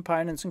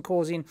components and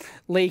causing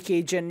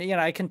leakage and, you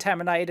know,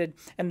 contaminated,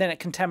 and then it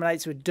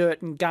contaminates with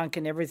dirt and gunk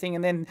and everything,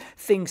 and then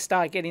things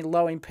start getting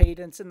low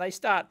impedance and they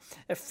start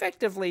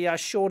effectively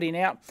shorting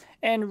out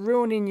and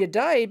ruining your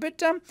day.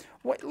 But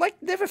like,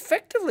 they've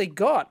effectively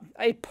got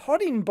a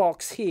potting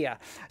box here.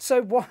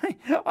 So why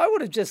I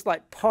would have just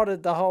like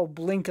potted the whole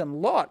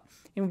blinking lot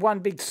in one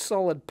big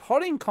solid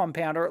potting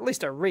compound, or at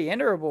least a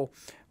re-enterable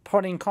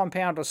potting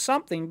compound or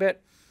something.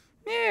 But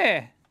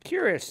yeah,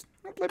 curious.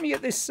 Let me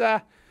get this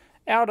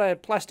outer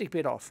plastic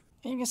bit off.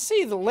 And you can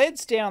see the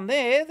LEDs down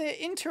there. They're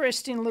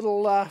interesting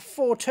little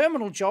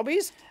 4-terminal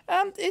jobbies.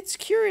 It's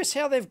curious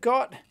how they've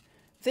got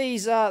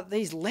these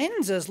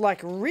lenses,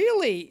 like,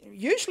 really,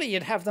 usually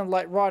you'd have them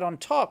like right on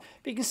top,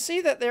 but you can see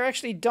that they're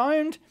actually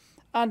domed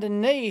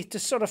underneath to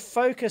sort of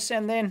focus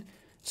and then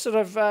sort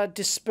of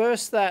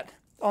disperse that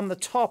on the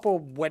top, or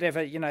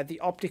whatever, you know, the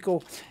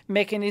optical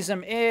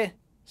mechanism air.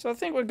 So I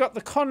think we've got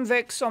the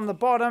convex on the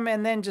bottom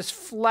and then just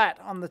flat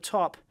on the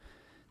top.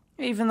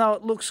 Even though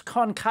it looks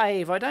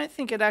concave, I don't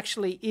think it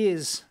actually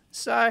is.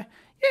 So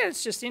yeah,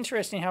 it's just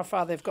interesting how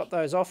far they've got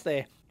those off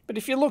there. But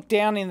if you look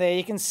down in there,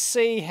 you can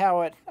see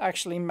how it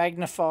actually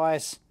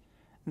magnifies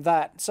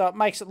that. So it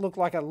makes it look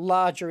like a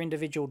larger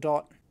individual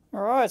dot. All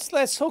right, so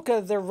let's hook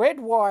the red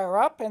wire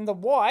up, and the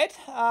white,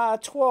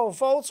 12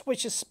 volts,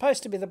 which is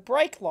supposed to be the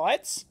brake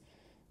lights.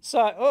 So,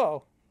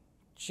 oh,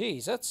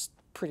 geez, that's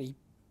pretty...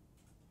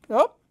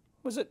 Oh,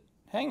 was it?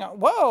 Hang on.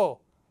 Whoa,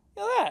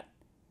 look at that.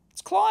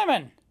 It's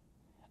climbing.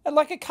 And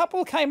like a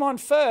couple came on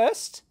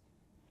first.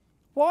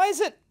 Why is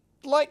it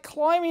like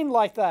climbing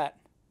like that?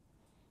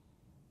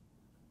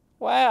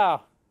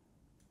 Wow.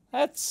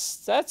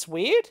 That's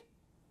weird.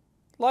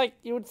 Like,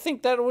 you would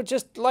think that it would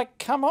just like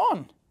come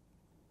on.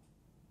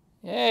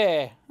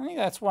 Yeah, I think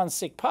that's one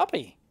sick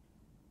puppy.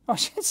 Oh,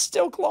 it's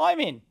still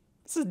climbing.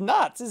 This is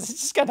nuts. Is it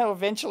just going to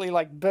eventually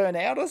like burn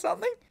out or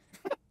something?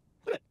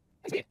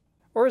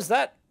 Or is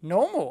that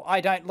normal?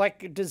 I don't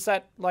like, does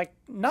that like,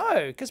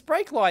 no, because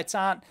brake lights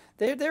aren't,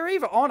 they're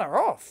either on or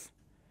off.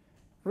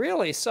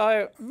 Really,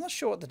 so I'm not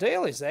sure what the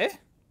deal is there.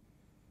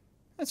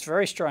 That's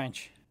very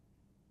strange.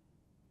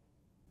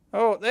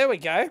 Oh, there we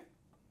go.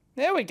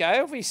 There we go.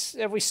 Have we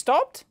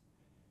stopped?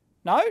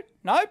 No,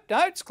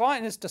 it's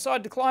climbing. It's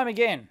decided to climb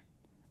again.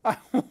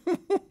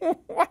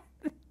 What?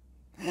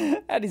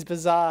 That is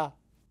bizarre.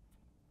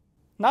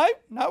 No,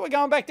 we're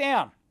going back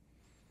down.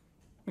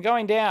 We're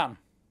going down.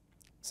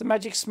 Some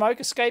magic smoke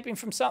escaping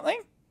from something.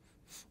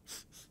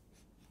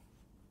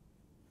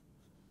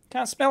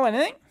 Can't smell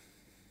anything.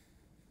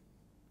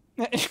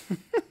 And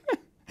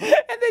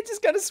they're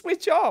just going to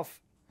switch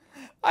off.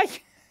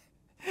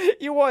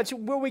 You watch,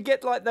 will we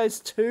get like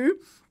those two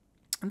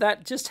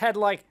that just had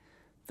like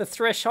the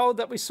threshold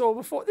that we saw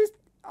before?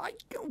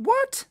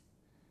 What?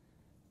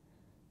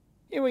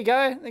 Here we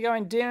go. They're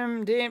going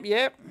dim,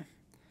 yep.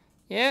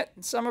 Yeah,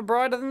 some are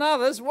brighter than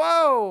others.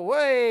 Whoa,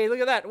 way, look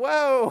at that.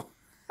 Whoa,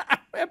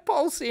 we're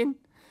pulsing.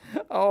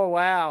 Oh,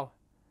 wow.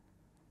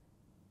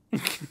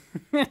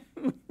 Yeah,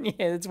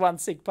 it's one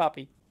sick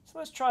puppy. So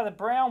let's try the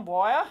brown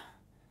wire.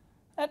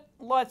 That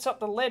lights up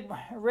the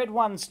red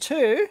ones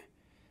too,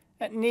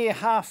 at near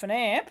 0.5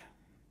 amp.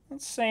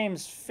 That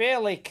seems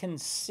fairly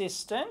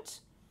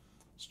consistent.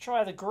 Let's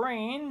try the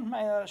green.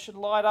 Maybe that should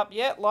light up.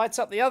 Yeah, lights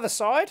up the other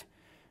side.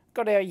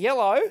 Got our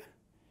yellow.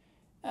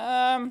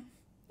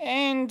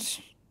 And,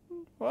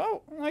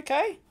 well,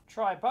 okay.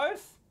 Try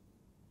both.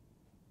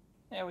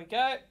 There we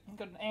go.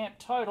 Got an amp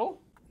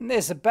total. And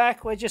there's the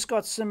back. We've just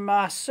got some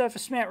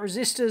surface mount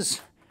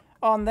resistors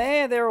on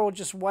there. They're all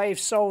just wave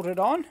soldered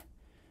on.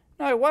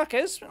 No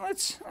wuckers.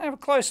 Let's have a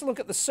closer look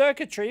at the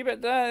circuitry,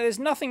 but there's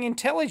nothing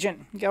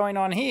intelligent going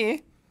on here.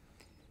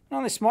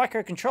 On this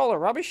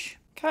microcontroller rubbish.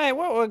 Okay,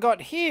 what we've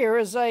got here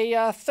is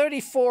a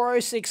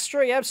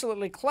 34063,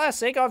 absolutely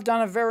classic. I've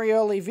done a very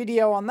early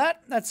video on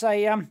that. That's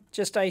a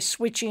just a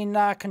switch-in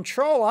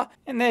controller,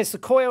 and there's the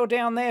coil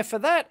down there for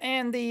that,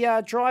 and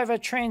the driver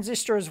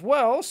transistor as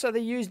well. So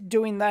they're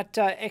doing that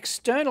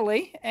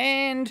externally,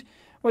 and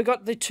we've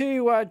got the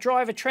two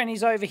driver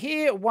trannies over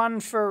here, one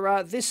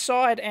for this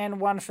side and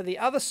one for the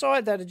other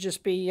side. That'd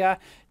just be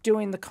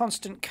doing the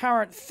constant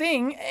current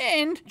thing,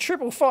 and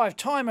 555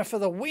 timer for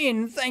the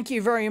win. Thank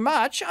you very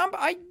much.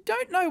 I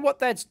don't know what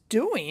that's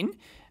doing.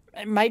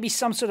 Maybe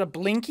some sort of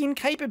blinking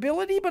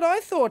capability, but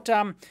I thought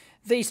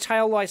these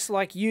taillights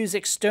like use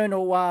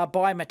external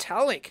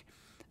bimetallic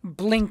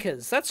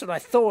blinkers. That's what I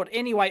thought.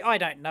 Anyway, I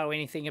don't know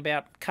anything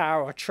about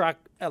car or truck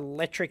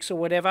electrics or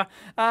whatever.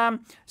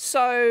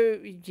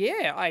 So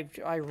yeah,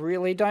 I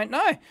really don't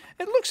know.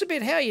 It looks a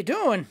bit, how you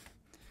doing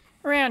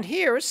around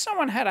here? Has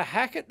someone had a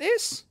hack at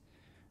this?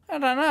 I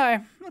don't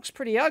know. Looks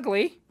pretty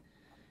ugly.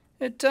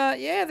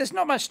 Yeah, there's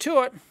not much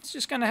to it. It's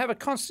just going to have a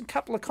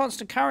couple of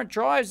constant current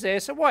drives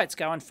there. So why it's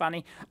going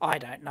funny, I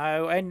don't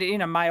know. And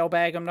in a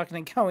mailbag, I'm not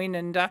going to go in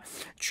and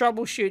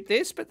troubleshoot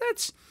this. But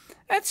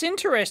that's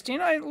interesting.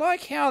 I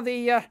like how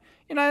the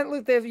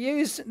look, they've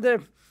used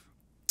the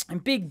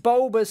big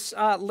bulbous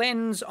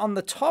lens on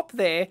the top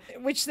there,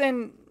 which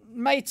then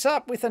mates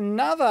up with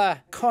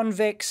another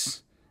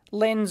convex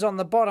lens on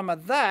the bottom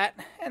of that,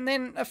 and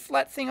then a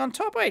flat thing on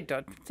top. I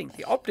don't think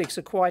the optics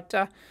are quite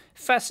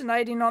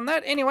fascinating on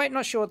that. Anyway,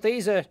 not sure what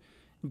these are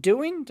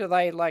doing. Do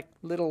they like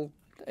little,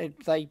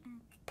 they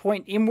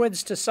point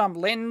inwards to some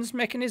lens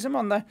mechanism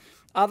on the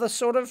other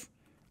sort of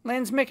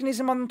lens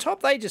mechanism on the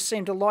top? They just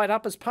seem to light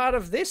up as part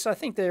of this. I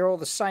think they're all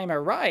the same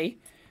array,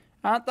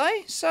 aren't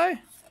they? So, I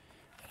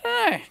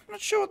don't know.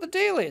 Not sure what the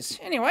deal is.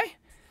 Anyway,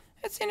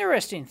 that's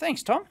interesting.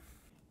 Thanks, Tom.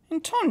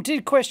 And Tom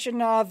did question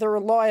the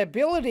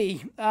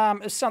reliability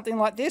of something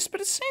like this, but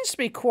it seems to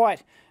be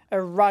quite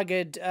a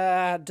rugged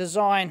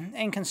design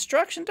and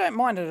construction. Don't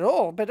mind it at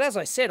all. But as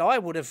I said, I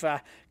would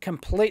have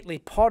completely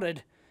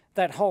potted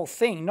that whole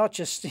thing, not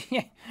just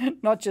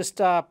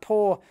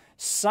pour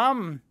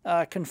some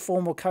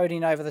conformal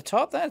coating over the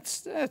top.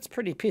 That's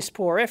pretty piss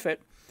poor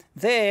effort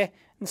there.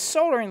 And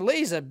soldering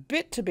leaves a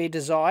bit to be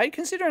desired,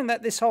 considering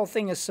that this whole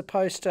thing is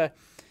supposed to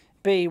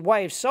be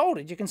wave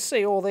soldered. You can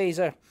see all these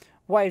are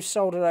wave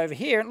soldered over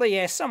here.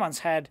 Yeah, someone's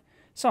had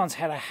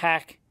a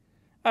hack.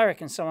 I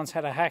reckon someone's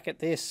had a hack at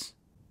this.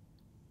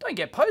 Don't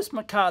get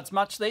postcards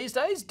much these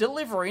days.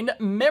 Delivering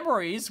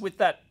memories with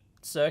that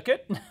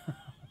circuit.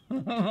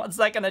 What's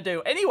that going to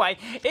do? Anyway,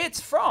 it's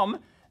from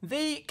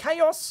the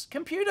Chaos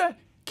Computer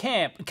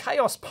Camp.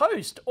 Chaos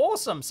Post.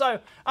 Awesome.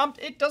 So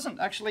it doesn't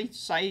actually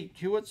say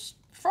who it's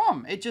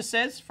from. It just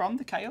says from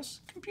the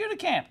Chaos Computer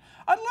Camp.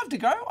 I'd love to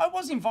go. I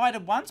was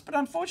invited once, but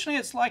unfortunately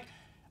it's like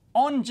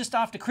on just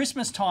after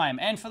Christmas time.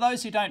 And for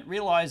those who don't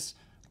realize,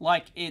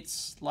 like,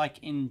 it's like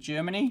in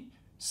Germany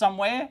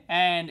somewhere,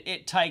 and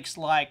it takes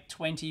like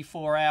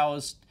 24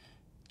 hours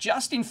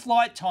just in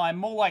flight time,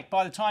 more like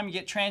by the time you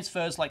get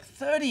transfers, like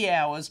 30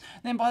 hours.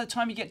 Then by the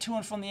time you get to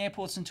and from the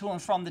airports and to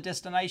and from the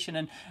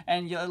destination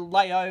and your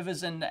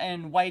layovers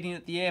and waiting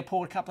at the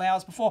airport a couple of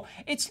hours before,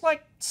 it's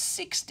like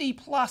 60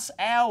 plus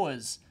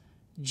hours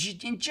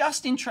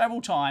just in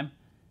travel time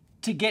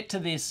to get to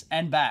this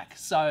and back.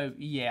 So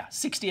yeah,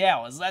 60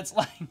 hours. That's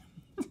like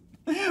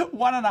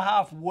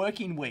 1.5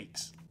 working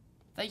weeks.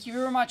 Thank you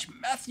very much,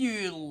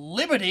 Matthew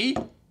Liberty.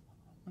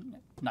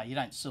 No, you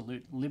don't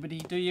salute liberty,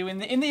 do you, in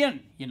the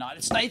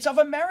United States of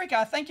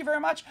America? Thank you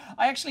very much.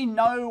 I actually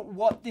know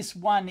what this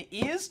one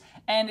is,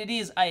 and it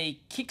is a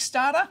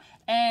Kickstarter.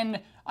 And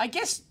I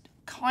guess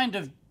kind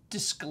of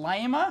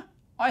disclaimer,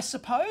 I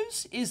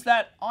suppose, is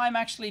that I'm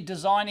actually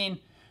designing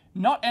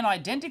not an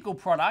identical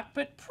product,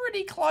 but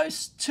pretty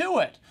close to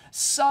it.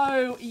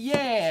 So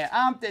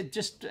yeah,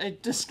 just a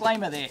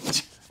disclaimer there.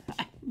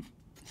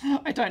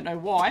 I don't know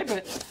why,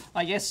 but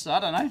I guess, I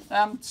don't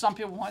know. Some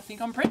people might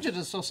think I'm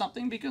prejudiced or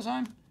something because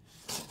I'm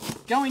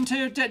going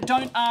to,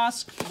 don't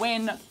ask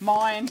when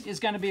mine is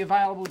going to be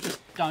available. Just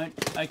don't,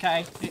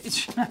 okay?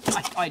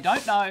 I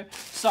don't know,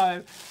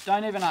 so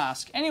don't even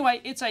ask.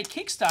 Anyway, it's a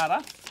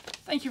Kickstarter.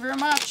 Thank you very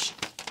much.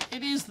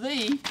 It is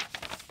the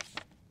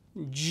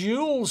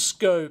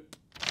Joulescope.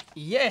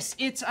 Yes,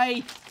 it's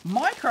a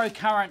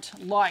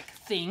microcurrent-like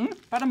thing,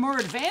 but a more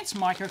advanced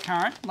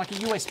microcurrent, like a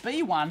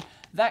USB one,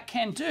 that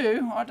can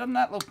do, oh, doesn't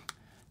that look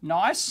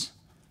nice?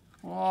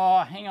 Oh,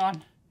 hang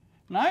on.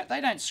 No, they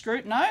don't screw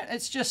it. No,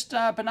 it's just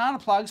banana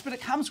plugs, but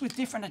it comes with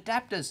different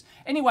adapters.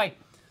 Anyway,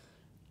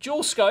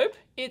 Joulescope,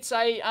 it's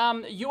a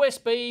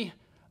USB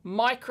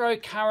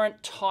microcurrent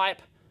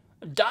type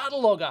data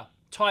logger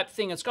type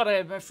thing. It's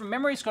got from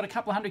memory, it's got a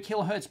couple of 100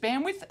 kilohertz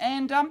bandwidth,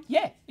 and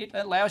yeah, it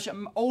allows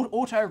you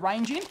auto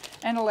ranging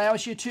and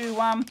allows you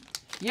to,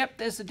 yep,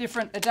 there's the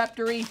different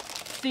adaptery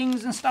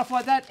things and stuff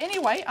like that.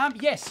 Anyway,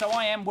 yes, so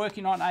I am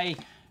working on a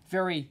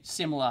very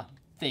similar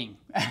thing.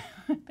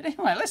 But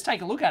anyway, let's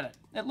take a look at it.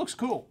 It looks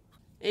cool.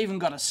 Even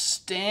got a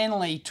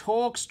Stanley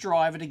Torx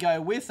driver to go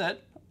with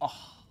it.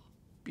 Oh,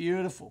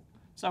 beautiful.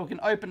 So we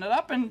can open it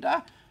up and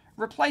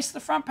replace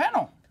the front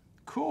panel.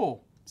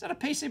 Cool. Is that a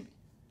PCB?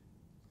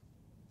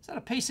 Is that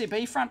a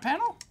PCB front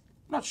panel?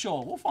 Not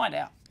sure. We'll find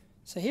out.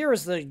 So here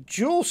is the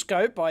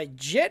Joulescope by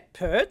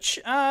JetPerch.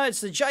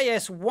 It's the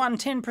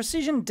JS110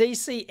 Precision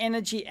DC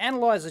Energy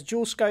Analyzer,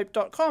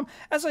 Joulescope.com.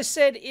 As I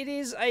said, it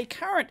is a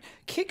current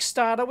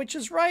Kickstarter which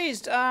has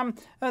raised, I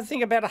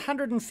think, about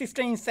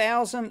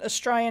 115,000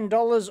 Australian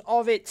dollars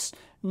of its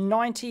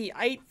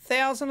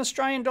 98,000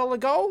 Australian dollar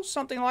goal,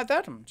 something like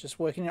that. I'm just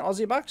working in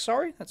Aussie bucks,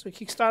 sorry, that's what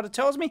Kickstarter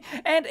tells me.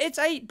 And it's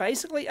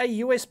basically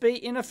a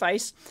USB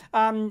interface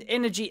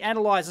energy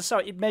analyzer, so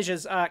it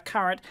measures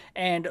current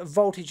and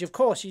voltage. Of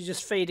course, you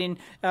just feed in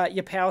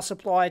your power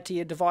supply to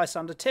your device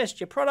under test,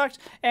 your product,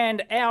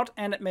 and out,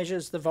 and it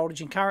measures the voltage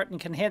and current and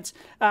can hence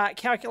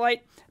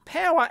calculate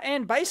power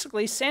and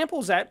basically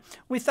samples that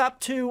with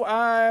up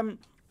to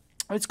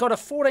it's got a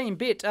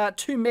 14-bit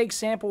 2 meg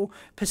sample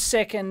per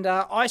second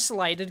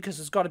isolated, because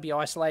it's got to be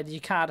isolated. You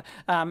can't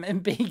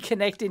be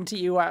connecting to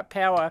your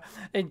power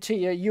into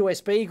your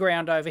USB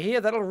ground over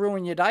here. That'll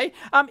ruin your day.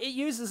 It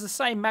uses the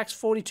same max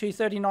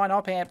 4239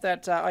 op amp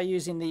that I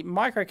use in the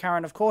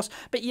microcurrent, of course.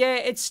 But yeah,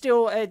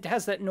 it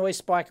has that noise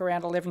spike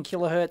around 11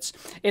 kilohertz.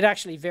 It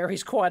actually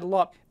varies quite a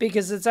lot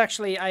because it's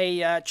actually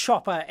a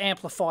chopper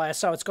amplifier,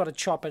 so it's got to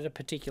chop at a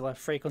particular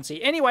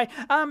frequency. Anyway,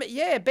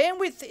 yeah,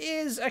 bandwidth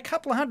is a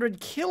couple of hundred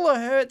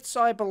kilohertz,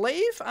 I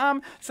believe,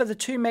 for the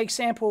 2 meg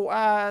sample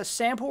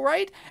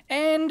rate,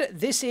 and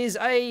this is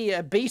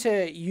a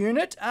beta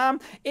unit.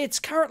 It's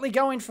currently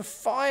going for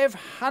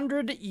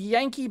 500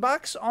 Yankee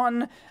bucks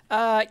on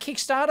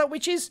Kickstarter,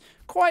 which is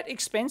quite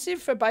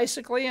expensive for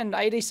basically an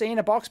ADC in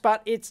a box,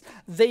 but it's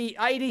the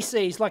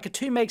ADCs, like a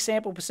 2 meg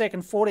sample per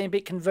second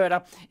 14-bit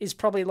converter is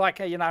probably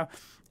like a, you know,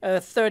 a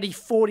 $30,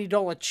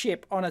 $40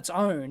 chip on its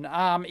own.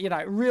 You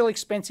know, real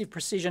expensive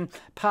precision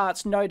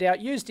parts, no doubt,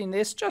 used in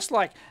this, just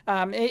like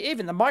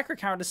even the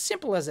microcurrent, as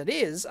simple as it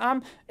is.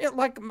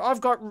 Like,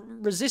 I've got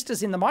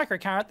resistors in the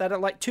microcurrent that are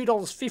like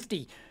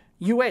 $2.50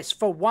 US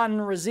for one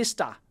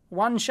resistor.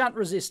 One shunt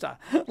resistor,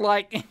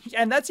 like,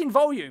 and that's in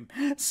volume.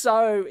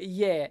 So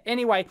yeah,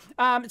 anyway,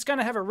 it's going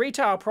to have a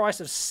retail price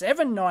of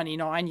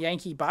 $7.99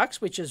 Yankee bucks,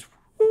 which is,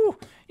 whew,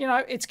 you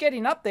know, it's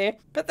getting up there,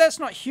 but that's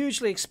not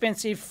hugely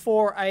expensive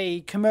for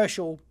a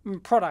commercial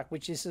product,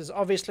 which this is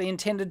obviously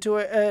intended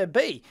to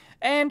be.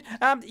 And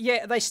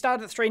yeah, they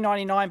start at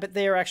 $3.99, but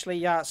they're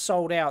actually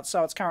sold out,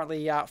 so it's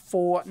currently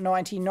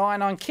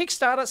 $4.99 on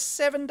Kickstarter.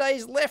 7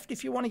 days left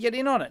if you want to get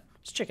in on it.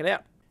 Just check it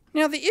out.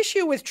 Now, the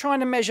issue with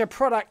trying to measure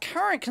product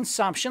current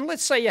consumption,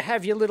 let's say you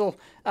have your little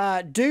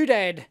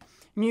doodad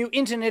new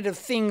Internet of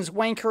Things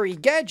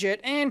wankery gadget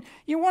and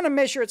you want to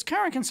measure its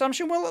current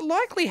consumption, well, it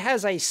likely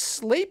has a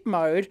sleep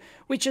mode,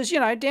 which is, you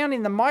know, down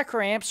in the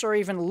microamps or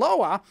even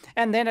lower,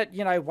 and then it,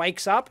 you know,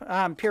 wakes up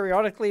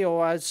periodically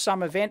or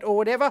some event or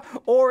whatever,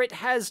 or it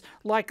has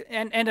like,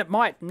 and it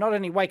might not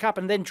only wake up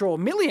and then draw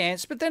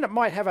milliamps, but then it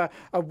might have a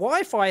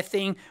Wi-Fi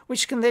thing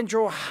which can then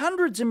draw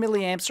hundreds of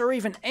milliamps or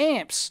even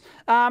amps.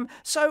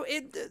 So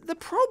the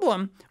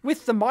problem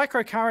with the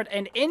microcurrent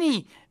and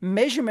any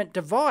measurement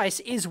device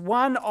is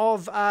one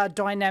of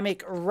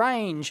dynamic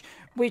range,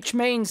 which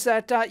means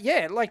that,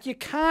 yeah, like you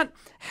can't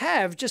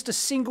have just a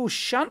single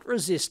shunt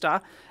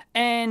resistor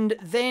and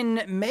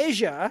then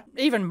measure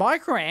even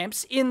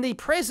microamps in the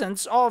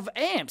presence of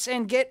amps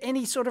and get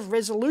any sort of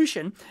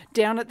resolution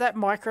down at that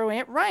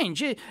microamp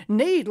range. You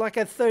need like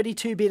a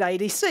 32-bit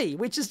ADC,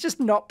 which is just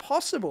not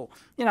possible.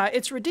 You know,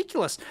 it's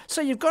ridiculous.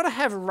 So you've got to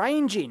have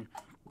ranging.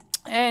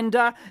 And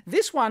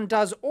this one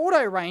does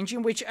auto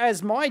ranging, which,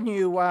 as my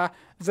new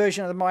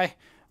version of my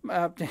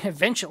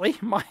eventually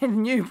my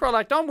new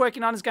product I'm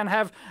working on is going to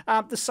have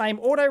the same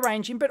auto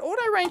ranging. But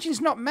auto ranging is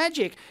not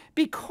magic,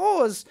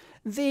 because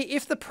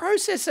if the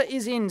processor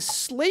is in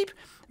sleep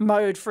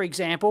mode, for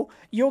example,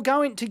 you're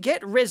going to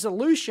get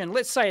resolution.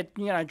 Let's say it,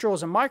 you know,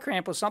 draws a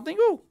microamp or something.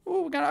 Oh,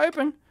 we're going to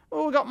open.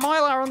 Oh, we've got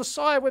Mylar on the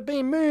side. We're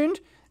being mooned.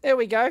 There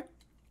we go.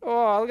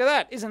 Oh, look at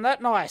that. Isn't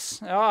that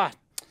nice? Ah.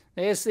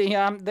 There's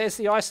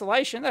the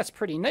isolation. That's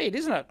pretty neat,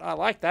 isn't it? I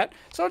like that.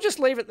 So I'll just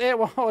leave it there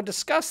while I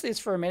discuss this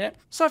for a minute.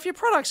 So if your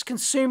product's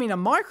consuming a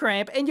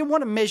microamp and you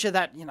want to measure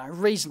that, you know,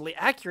 reasonably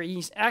accurately,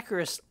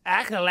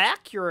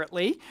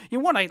 you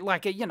want to,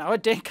 like, you know, a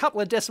couple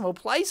of decimal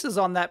places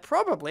on that,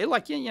 probably,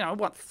 like, you know,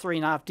 what,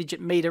 3.5-digit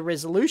meter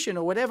resolution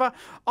or whatever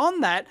on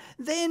that,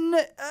 then,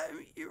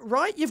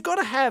 right, you've got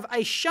to have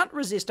a shunt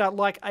resistor,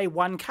 like a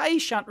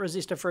 1K shunt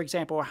resistor, for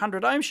example, a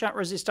 100 ohm shunt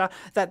resistor,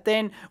 that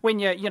then when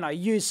you know,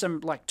 use some,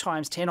 like,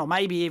 times 10 or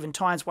maybe even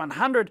times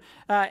 100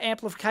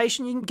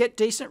 amplification, you can get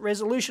decent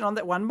resolution on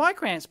that 1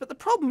 microamps. But the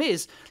problem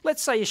is,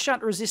 let's say your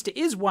shunt resistor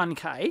is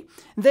 1K,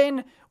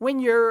 then when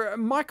your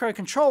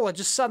microcontroller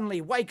just suddenly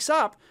wakes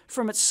up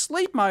from its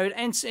sleep mode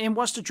and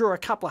wants to draw a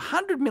couple of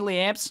 100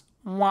 milliamps,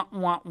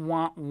 100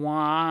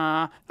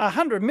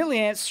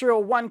 milliamps through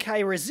a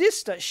 1K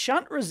resistor,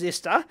 shunt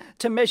resistor,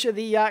 to measure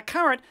the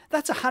current,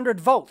 that's 100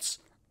 volts.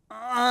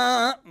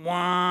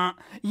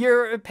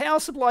 Your power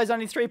supply is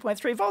only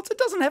 3.3 volts. It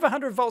doesn't have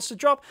 100 volts to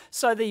drop,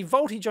 so the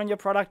voltage on your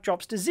product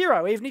drops to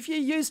 0. Even if you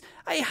use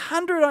a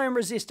 100 ohm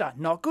resistor,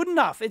 not good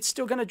enough. It's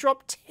still going to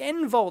drop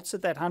 10 volts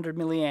at that 100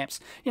 milliamps.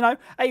 You know,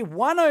 a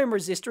 1 ohm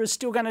resistor is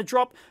still going to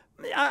drop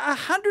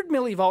 100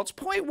 millivolts,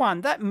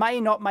 0.1. That may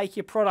not make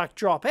your product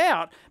drop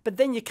out, but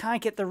then you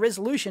can't get the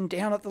resolution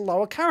down at the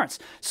lower currents.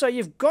 So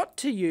you've got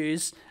to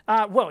use,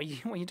 well,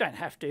 you don't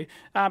have to.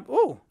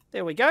 Oh,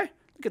 there we go.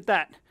 Look at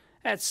that.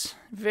 That's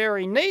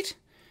very neat.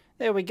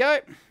 There we go.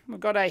 We've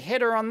got a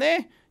header on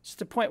there,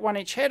 just a 0.1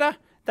 inch header.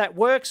 That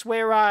works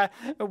where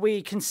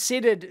we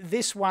considered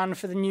this one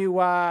for the new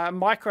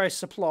micro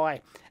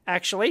supply,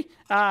 actually.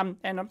 And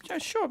I'm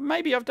sure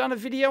maybe I've done a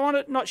video on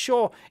it, not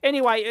sure.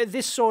 Anyway,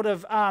 this sort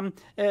of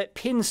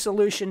pin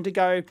solution to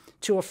go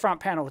to a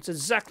front panel. It's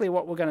exactly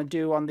what we're going to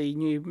do on the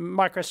new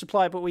micro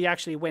supply, but we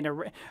actually went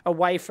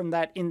away from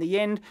that in the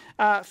end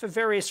for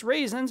various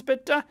reasons.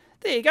 But there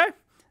you go.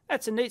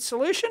 That's a neat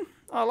solution.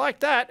 I like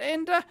that.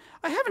 And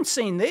I haven't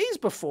seen these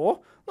before.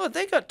 Look,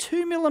 they got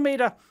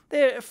 2mm,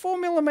 they're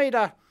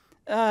 4mm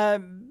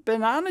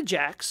banana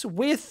jacks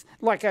with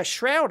like a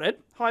shrouded,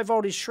 high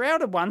voltage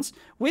shrouded ones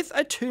with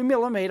a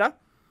 2mm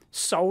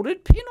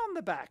soldered pin on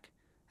the back.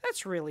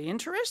 That's really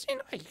interesting.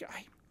 I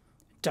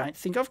don't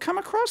think I've come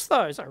across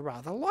those. I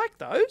rather like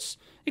those,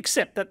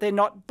 except that they're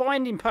not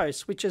binding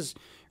posts, which is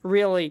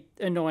really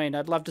annoying.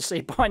 I'd love to see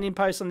binding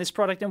posts on this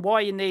product, and why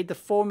you need the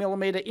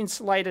 4mm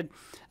insulated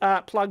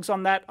plugs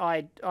on that,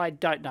 I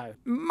don't know.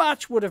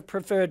 Much would have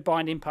preferred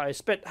binding posts,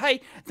 but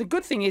hey, the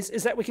good thing is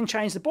that we can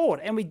change the board,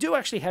 and we do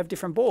actually have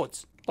different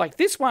boards. Like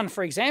this one,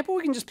 for example,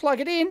 we can just plug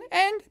it in,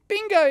 and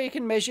bingo, you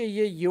can measure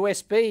your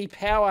USB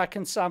power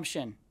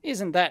consumption.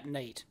 Isn't that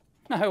neat?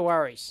 No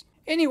worries.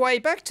 Anyway,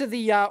 back to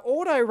the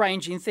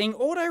auto-ranging thing.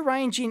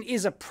 Auto-ranging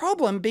is a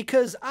problem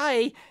because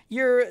A,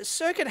 your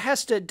circuit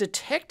has to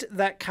detect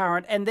that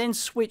current and then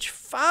switch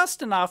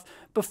fast enough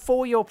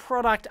before your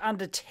product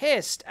under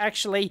test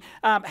actually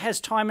has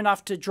time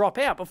enough to drop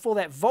out, before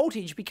that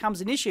voltage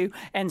becomes an issue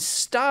and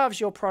starves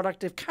your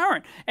product of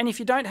current. And if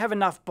you don't have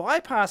enough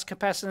bypass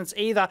capacitance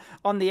either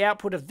on the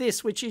output of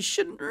this, which you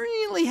shouldn't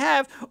really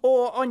have,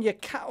 or on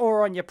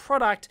your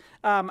product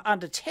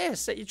under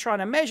test that you're trying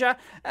to measure,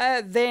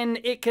 then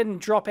it can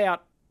drop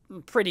out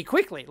pretty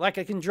quickly. Like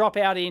it can drop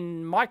out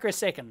in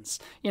microseconds,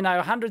 you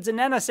know, hundreds of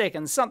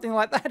nanoseconds, something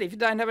like that. If you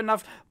don't have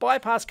enough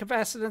bypass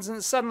capacitance and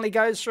it suddenly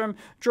goes from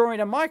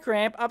drawing a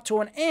microamp up to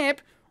an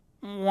amp,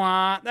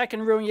 that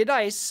can ruin your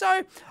day.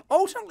 So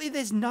ultimately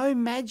there's no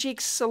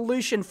magic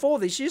solution for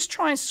this. You just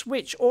try and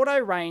switch auto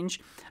range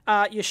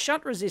your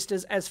shunt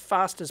resistors as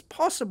fast as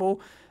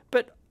possible,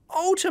 but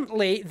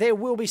ultimately there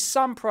will be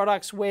some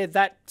products where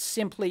that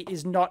simply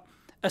is not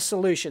a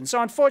solution.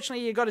 So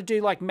unfortunately, you've got to do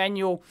like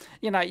manual,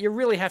 you know, you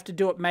really have to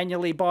do it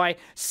manually by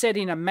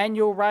setting a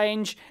manual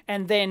range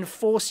and then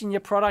forcing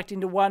your product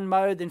into one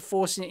mode, then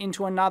forcing it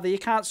into another. You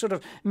can't sort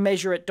of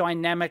measure it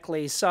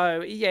dynamically.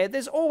 So yeah,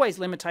 there's always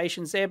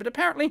limitations there, but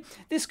apparently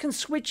this can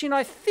switch in,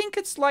 I think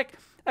it's like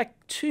a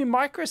 2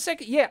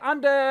 microsecond. Yeah,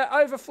 under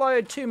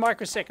overflow 2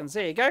 microseconds.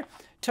 There you go.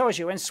 Tells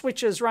you, and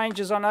switches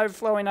ranges on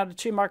overflowing under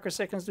 2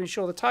 microseconds to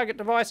ensure the target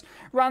device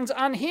runs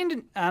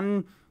unhindered.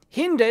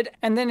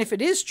 And then if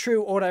it is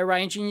true auto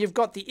ranging, you've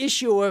got the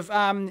issue of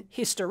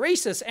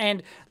hysteresis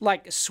and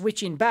like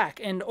switching back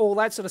and all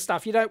that sort of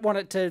stuff. You don't want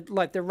it to,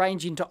 like, the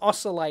ranging to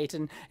oscillate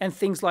and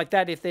things like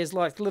that if there's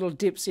like little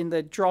dips in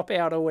the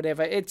dropout or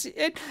whatever.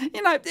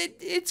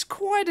 It's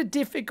quite a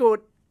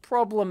difficult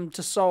problem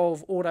to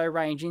solve auto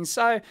ranging.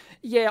 So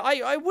yeah,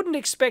 I wouldn't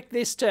expect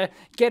this to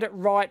get it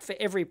right for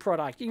every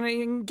product.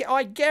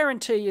 I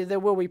guarantee you there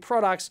will be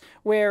products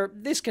where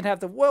this can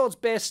have the world's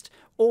best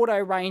auto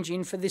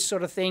ranging for this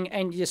sort of thing,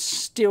 and you're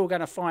still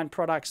going to find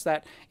products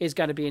that is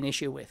going to be an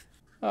issue with.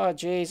 Oh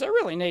geez, I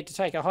really need to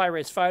take a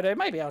high-res photo.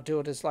 Maybe I'll do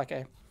it as like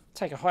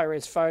take a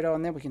high-res photo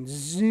and then we can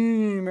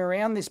zoom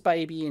around this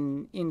baby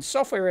in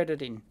software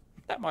editing.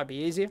 That might be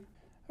easier.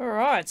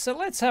 Alright, so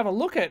let's have a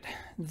look at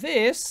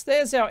this.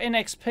 There's our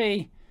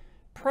NXP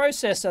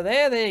processor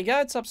there. There you go.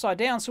 It's upside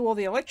down, so all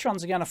the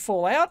electrons are going to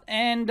fall out,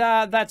 and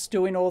that's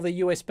doing all the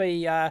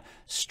USB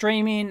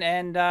streaming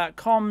and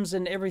comms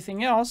and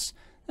everything else.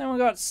 Then we've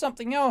got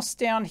something else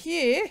down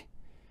here.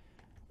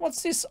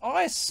 What's this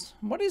ice?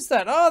 What is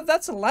that? Oh,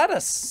 that's a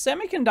lattice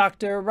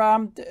semiconductor.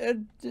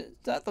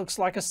 That looks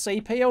like a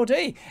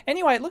CPLD.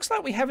 Anyway, it looks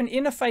like we have an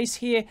interface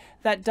here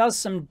that does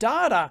some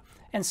data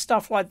and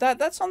stuff like that.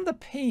 That's on the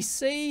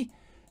PC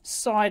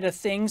side of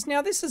things.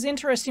 Now, this is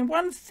interesting.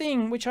 One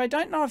thing which I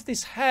don't know if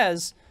this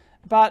has,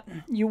 but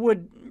you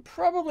would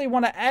probably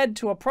want to add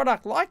to a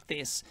product like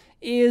this,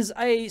 is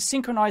a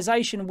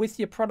synchronization with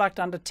your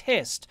product under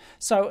test.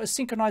 So a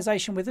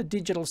synchronization with a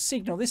digital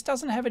signal. This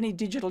doesn't have any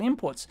digital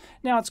inputs.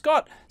 Now, it's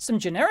got some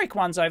generic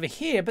ones over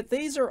here, but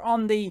these are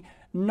on the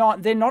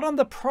they're not on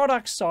the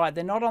product side.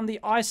 They're not on the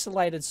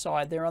isolated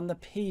side. They're on the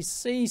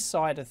PC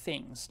side of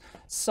things.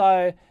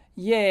 So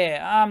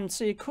yeah,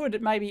 so you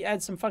could maybe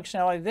add some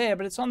functionality there,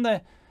 but it's on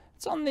the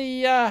It's on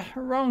the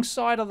wrong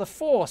side of the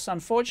force,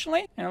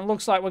 unfortunately. And it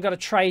looks like we've got a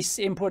trace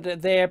input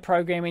there,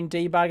 programming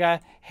debugger,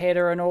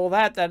 header and all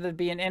that. That'd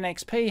be an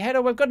NXP header.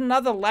 We've got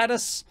another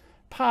lattice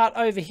part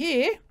over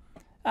here.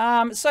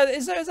 So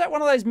is that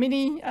one of those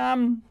mini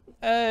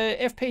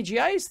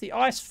FPGAs? The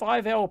ICE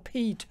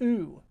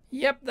 5LP2.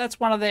 Yep, that's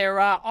one of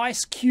their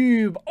Ice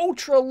Cube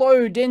ultra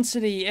low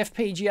density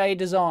FPGA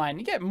design.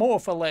 You get more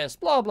for less,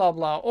 blah, blah,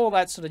 blah, all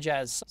that sort of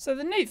jazz. So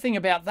the neat thing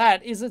about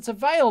that is it's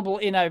available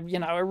in a, you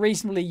know, a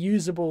reasonably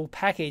usable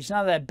package.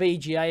 None of that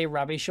BGA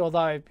rubbish,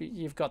 although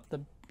you've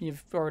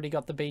already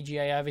got the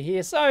BGA over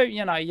here. So,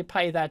 you know, you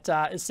pay that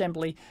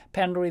assembly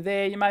penalty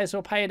there. You may as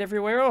well pay it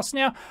everywhere else.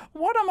 Now,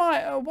 what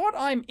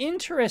I'm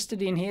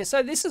interested in here,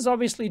 so this is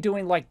obviously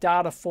doing like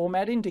data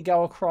formatting to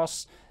go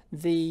across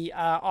the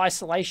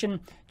isolation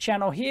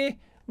channel here.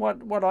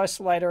 What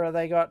isolator have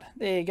they got?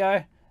 There you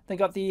go. They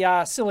got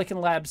the Silicon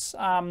Labs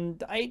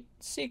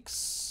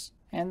 86,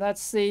 and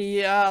that's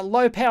the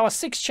low power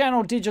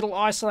 6-channel digital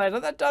isolator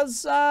that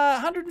does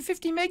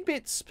 150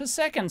 megabits per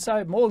second,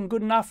 so more than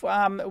good enough.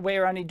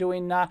 We're only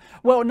doing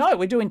well, no,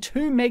 we're doing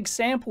 2 meg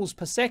samples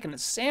per second.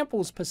 It's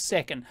samples per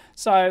second,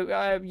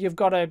 so you've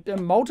got to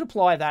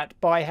multiply that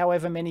by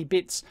however many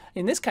bits,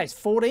 in this case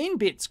 14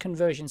 bits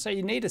conversion, so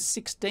you need a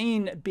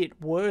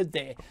 16-bit word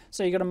there,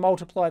 so you've got to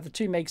multiply the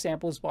 2 meg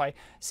samples by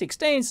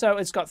 16, so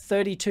it's got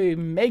 32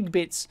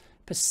 megabits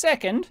per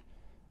second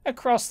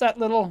across that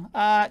little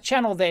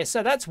channel there.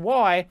 So that's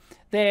why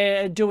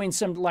they're doing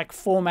some like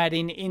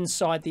formatting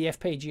inside the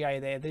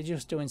FPGA there. They're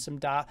just doing some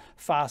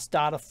fast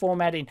data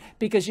formatting,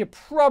 because you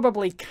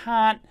probably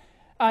can't,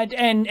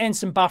 and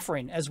some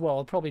buffering as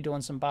well, probably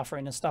doing some buffering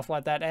and stuff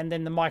like that, and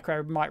then the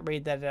micro might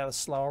read that at a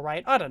slower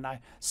rate. I don't know,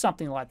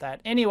 something like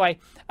that. Anyway,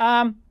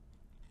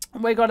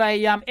 we've got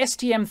a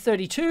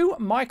STM32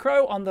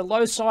 micro on the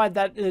low side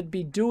that would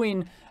be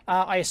doing,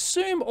 I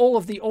assume, all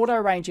of the auto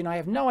ranging. I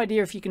have no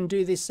idea if you can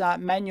do this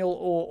manual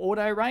or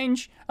auto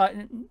range,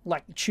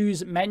 like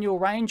choose manual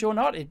range or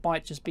not. It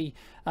might just be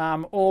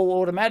all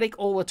automatic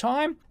all the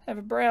time. Have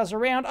a browse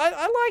around.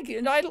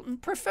 I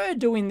prefer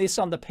doing this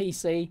on the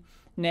PC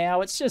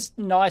now. It's just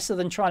nicer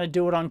than trying to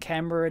do it on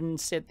camera and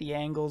set the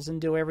angles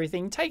and do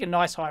everything. Take a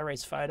nice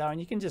high-res photo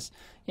and you can just,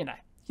 you know,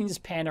 you can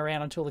just pan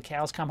around until the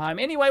cows come home.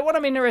 Anyway, what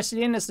I'm interested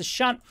in is the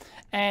shunt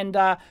and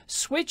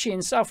switch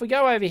in. So if we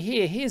go over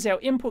here, here's our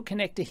input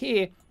connector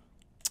here.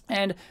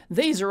 And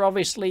these are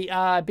obviously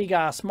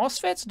big-ass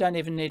MOSFETs. Don't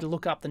even need to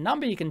look up the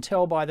number. You can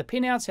tell by the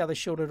pinouts how they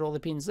shorted all the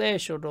pins there,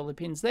 shorted all the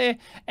pins there.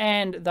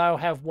 And they'll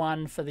have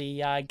one for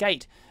the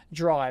gate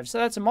drive. So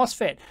that's a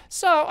MOSFET.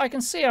 So I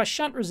can see our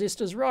shunt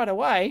resistors right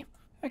away.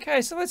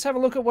 Okay, so let's have a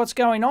look at what's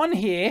going on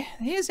here.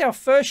 Here's our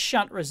first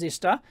shunt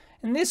resistor.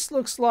 And this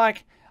looks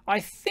like, I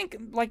think,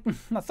 like,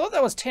 I thought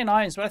that was 10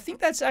 ohms, but I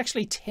think that's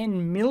actually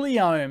 10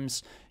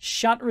 milliohms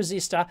shunt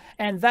resistor,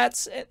 and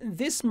that's,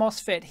 this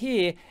MOSFET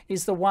here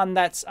is the one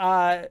that's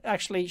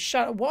actually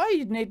shut. Why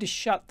you'd need to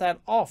shut that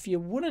off? You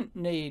wouldn't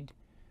need,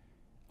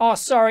 oh,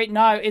 sorry,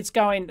 no, it's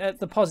going at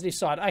the positive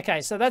side.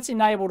 Okay, so that's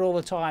enabled all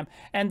the time.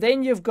 And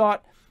then you've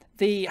got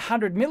the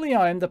 100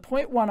 milliohm, the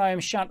 0.1 ohm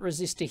shunt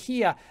resistor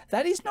here.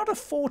 That is not a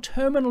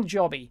 4-terminal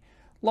jobby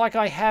like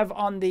I have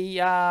on the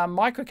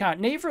microcurrent.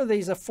 Neither of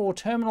these are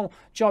 4-terminal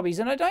jobbies,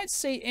 and I don't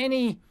see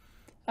any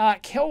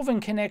Kelvin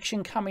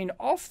connection coming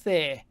off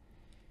there.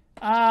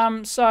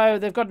 So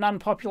they've got an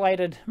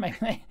unpopulated, maybe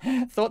they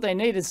thought they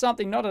needed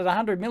something not at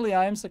 100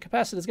 milliohms. The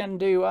capacitor's going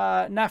to do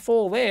naff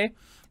all there.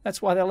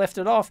 That's why they left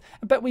it off.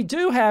 But we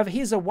do have,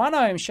 here's a 1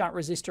 ohm shunt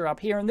resistor up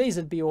here, and these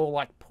would be all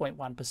like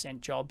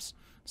 0.1% jobs,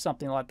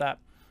 something like that.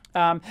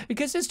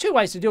 Because there's 2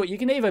 ways to do it. You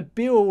can either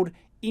build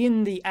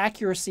in the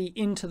accuracy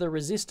into the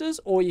resistors,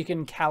 or you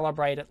can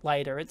calibrate it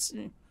later. It's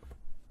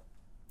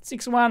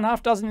 6 of one,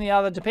 half dozen of the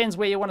other. Depends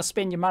where you want to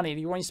spend your money.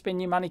 Do you want to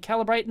spend your money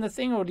calibrating the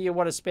thing, or do you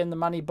want to spend the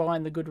money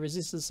buying the good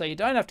resistors so you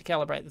don't have to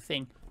calibrate the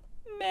thing?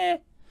 Meh.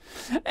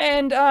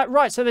 And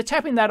right, so they're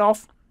tapping that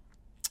off,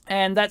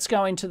 and that's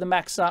going to the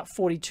max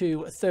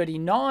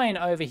 4239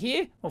 over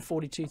here, or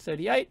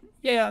 4238.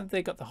 Yeah,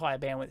 they got the higher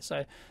bandwidth,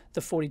 so the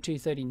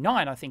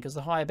 4239 I think is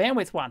the higher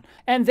bandwidth one.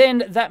 And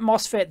then that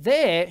MOSFET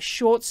there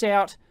shorts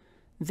out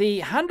the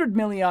 100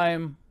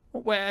 milliohm,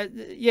 where,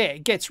 yeah,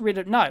 it gets rid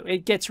of, no,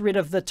 it gets rid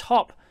of the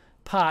top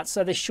parts.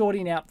 So they're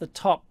shorting out the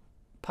top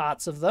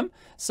parts of them.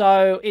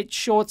 So it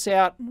shorts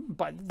out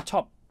by the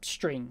top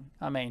string,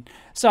 I mean.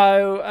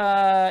 So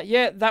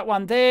yeah, that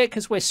one there,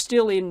 because we're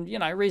still in, you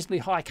know, reasonably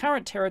high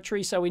current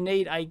territory, so we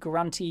need a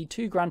grunty,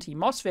 2 grunty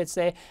MOSFETs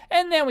there,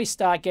 and then we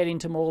start getting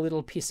to more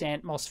little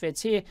pissant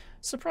MOSFETs here.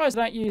 Surprised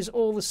they don't use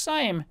all the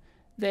same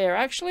there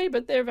actually,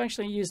 but they've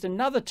actually used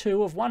another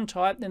 2 of one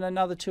type, then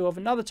another 2 of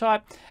another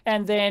type,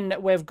 and then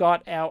we've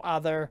got our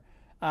other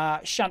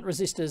shunt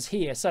resistors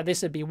here. So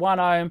this would be 1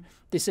 ohm,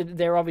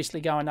 they're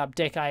obviously going up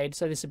decade,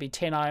 so this would be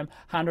 10 ohm,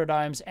 100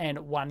 ohms, and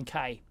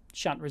 1K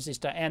shunt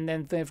resistor. And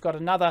then they've got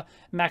another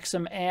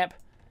maximum amp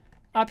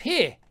up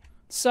here.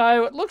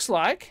 So it looks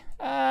like,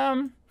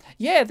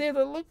 yeah,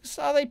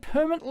 are they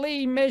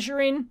permanently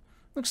measuring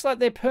Looks like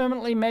they're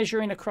permanently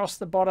measuring across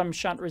the bottom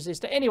shunt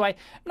resistor. Anyway,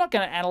 I'm not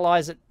going to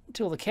analyze it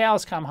till the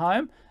cows come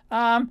home.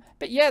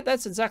 But yeah,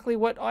 that's exactly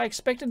what I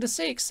expected to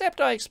see,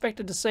 except I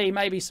expected to see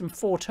maybe some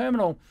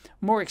 4-terminal,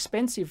 more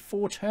expensive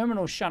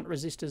 4-terminal shunt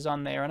resistors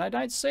on there, and I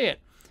don't see it,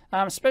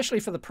 especially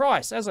for the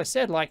price. As I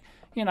said, like,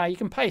 you know, you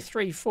can pay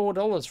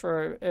 $3-4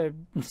 for a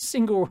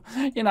single,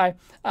 you know,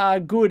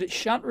 good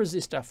shunt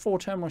resistor,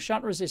 4-terminal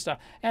shunt resistor,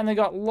 and they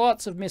got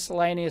lots of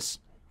miscellaneous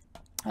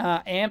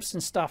amps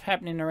and stuff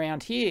happening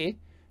around here,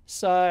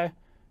 so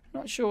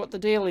not sure what the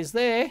deal is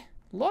there.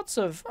 Lots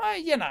of,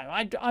 you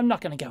know, I'm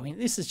not going to go in.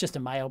 This is just a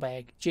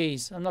mailbag.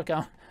 Jeez, I'm not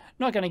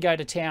going to go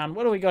to town.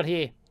 What do we got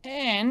here?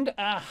 And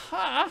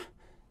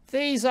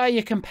these are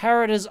your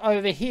comparators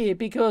over here,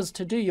 because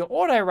to do your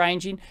auto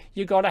ranging,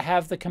 you got to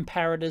have the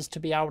comparators to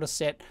be able to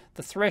set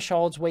the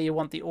thresholds where you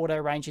want the auto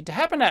ranging to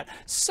happen at.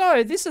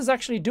 So this is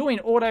actually doing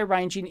auto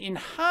ranging in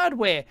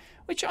hardware,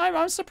 which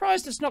I'm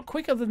surprised it's not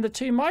quicker than the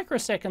 2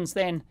 microseconds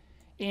then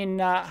in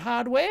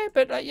hardware.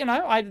 But you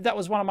know, that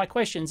was one of my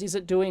questions. Is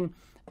it doing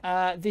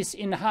this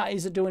in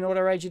is it doing auto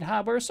ranging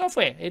hardware or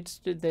software?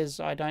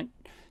 I don't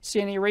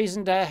see any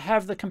reason to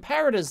have the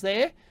comparators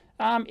there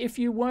if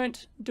you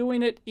weren't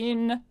doing it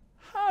in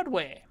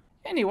hardware.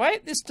 Anyway,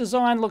 this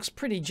design looks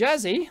pretty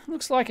jazzy.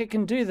 Looks like it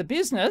can do the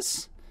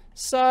business.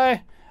 So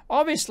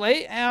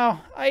obviously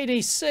our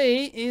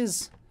ADC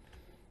is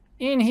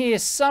in here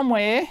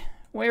somewhere.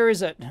 Where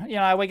is it? You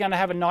know, we're going to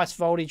have a nice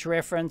voltage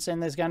reference,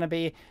 and there's going to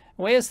be,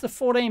 where's the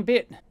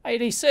 14-bit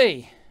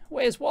ADC?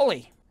 Where's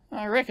Wally?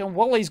 I reckon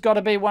Wally's got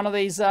to be one of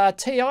these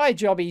TI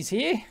jobbies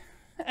here.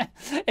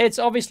 It's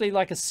obviously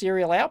like a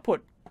serial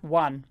output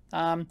one.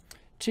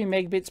 2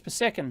 megabits per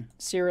second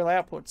serial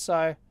output.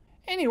 So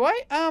anyway,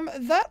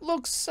 that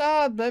looks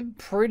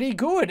pretty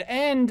good.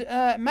 And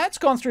Matt's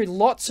gone through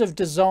lots of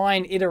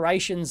design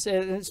iterations.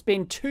 It's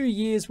been 2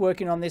 years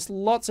working on this.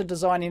 Lots of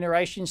design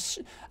iterations.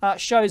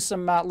 Shows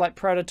some like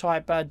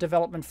prototype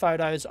development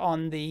photos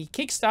on the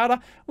Kickstarter,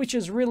 which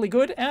is really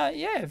good.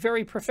 Yeah,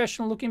 very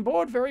professional looking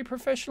board. Very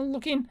professional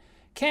looking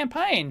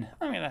campaign.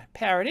 I'm going to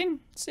power it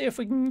in, see if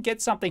we can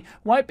get something.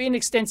 Won't be an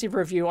extensive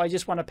review. I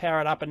just want to power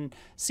it up and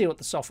see what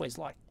the software's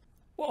like.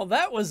 Well,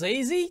 that was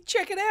easy.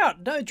 Check it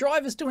out. No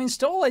drivers to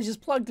install. I just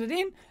plugged it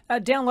in,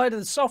 downloaded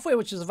the software,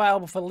 which is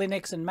available for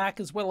Linux and Mac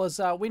as well as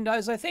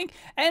Windows, I think.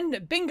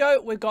 And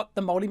bingo, we've got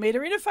the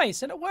multimeter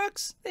interface, and it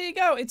works. There you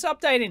go. It's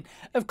updating.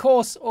 Of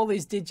course, all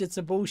these digits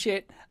are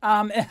bullshit.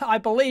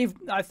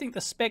 I think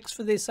the specs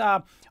for this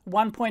are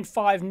 1.5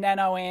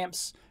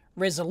 nanoamps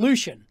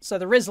resolution. So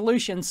the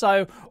resolution,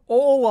 so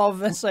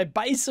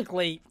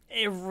basically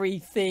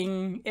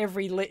everything,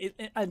 every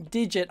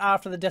digit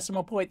after the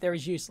decimal point there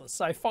is useless.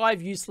 So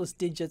 5 useless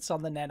digits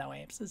on the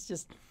nanoamps. It's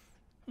just,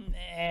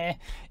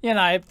 you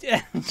know,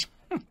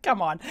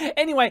 come on.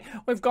 Anyway,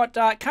 we've got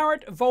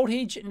current,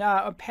 voltage,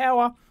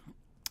 power,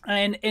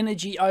 and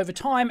energy over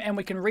time, and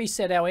we can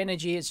reset our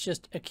energy. It's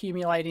just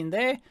accumulating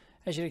there,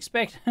 as you'd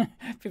expect.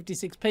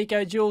 56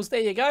 picojoules. There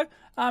you go.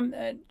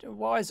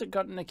 Why has it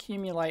got an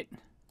accumulate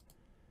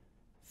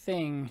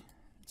thing?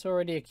 It's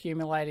already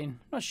accumulating.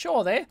 Not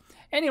sure there.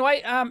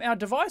 Anyway, our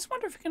device,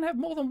 wonder if we can have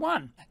more than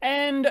one.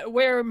 And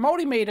we're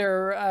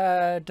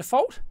multimeter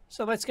default.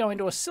 So let's go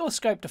into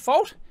oscilloscope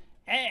default.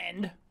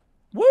 And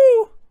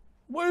woot.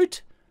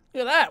 Look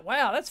at that.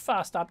 Wow, that's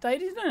fast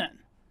update, isn't it?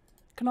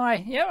 Can I,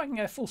 yeah, I can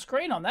go full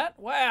screen on that.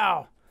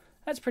 Wow,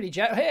 that's pretty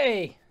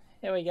hey,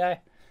 there we go.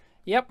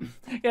 Yep,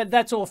 yeah,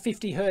 that's all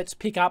 50 hertz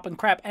pickup and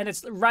crap, and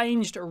it's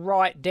ranged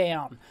right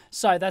down.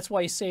 So that's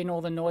why you're seeing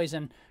all the noise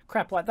and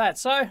crap like that.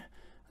 So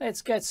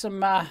let's get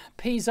some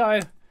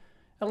piezo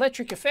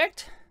electric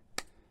effect.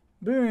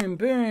 Boom,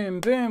 boom,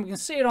 boom. We can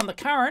see it on the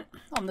current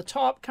on the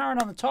top,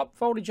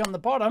 voltage on the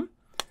bottom.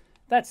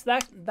 That's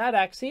that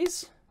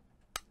axis.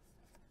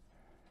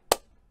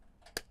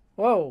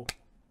 Whoa.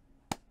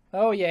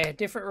 Oh yeah,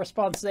 different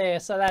response there.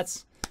 So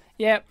that's,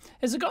 yeah.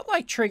 Has it got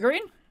like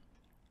triggering?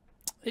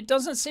 It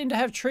doesn't seem to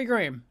have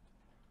triggering.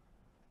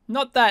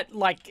 Not that,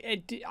 like,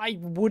 I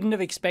wouldn't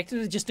have expected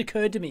it. It just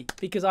occurred to me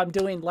because I'm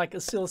doing, like,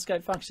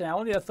 oscilloscope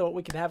functionality. I thought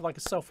we could have, like,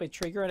 a software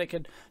trigger and it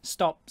could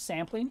stop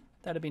sampling.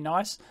 That'd be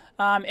nice.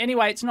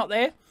 Anyway, it's not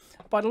there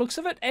by the looks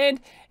of it. And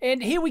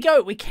here we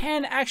go. We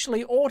can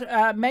actually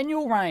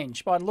manual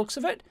range by the looks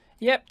of it.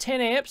 Yep,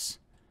 10 amps.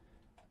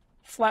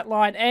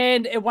 Flatline.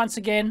 And once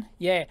again,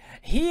 yeah,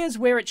 here's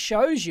where it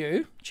shows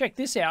you. Check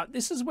this out.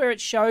 This is where it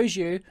shows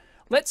you.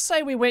 Let's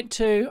say we went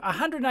to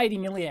 180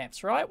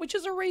 milliamps, right? Which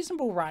is a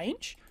reasonable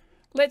range.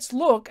 Let's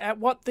look at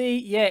what the,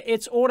 yeah,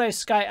 it's auto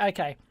scale.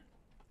 Okay.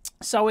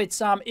 So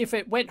it's, if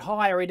it went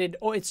higher,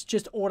 it's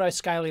just auto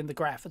scaling the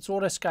graph. It's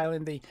auto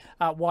scaling the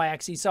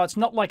y-axis. So it's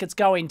not like it's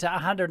going to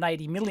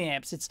 180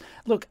 milliamps. It's,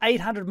 look,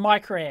 800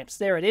 microamps.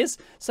 There it is.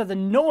 So the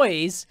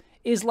noise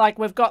is like,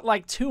 we've got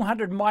like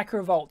 200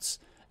 microvolts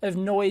of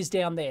noise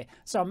down there.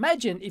 So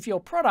imagine if your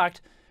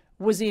product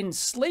was in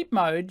sleep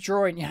mode,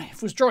 drawing, you know, if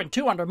it was drawing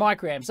 200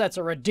 microamps, that's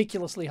a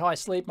ridiculously high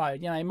sleep mode.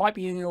 You know, it might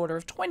be in the order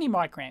of 20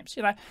 microamps,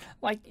 you know,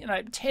 like, you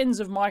know, tens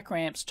of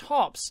microamps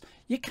tops.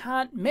 You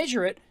can't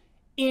measure it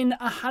in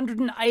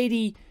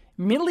 180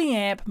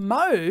 milliamp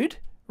mode,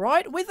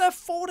 right, with a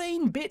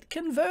 14-bit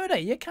converter.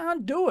 You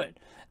can't do it.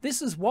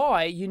 This is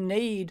why you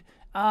need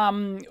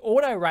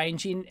auto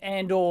ranging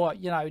and or,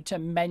 you know, to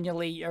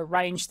manually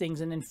arrange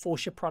things and then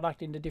force your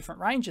product into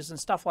different ranges and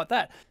stuff like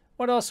that.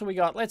 What else have we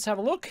got? Let's have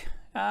a look.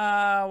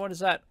 What is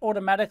that?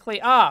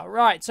 Automatically. Ah,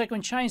 right. So we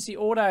can change the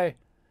auto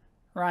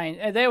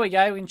range. There we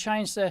go. We can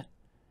change the...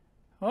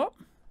 Oh.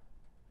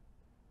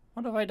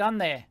 What have I done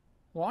there?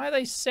 Why are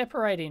they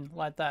separating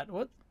like that?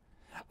 What?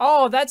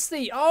 Oh, that's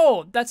the...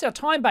 Oh, that's our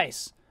time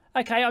base.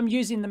 Okay, I'm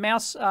using the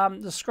mouse,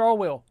 the scroll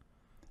wheel.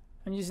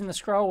 I'm using the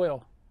scroll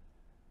wheel.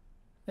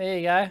 There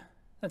you go.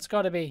 That's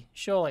got to be,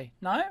 surely.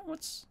 No?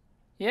 What's...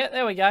 Yeah,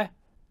 there we go.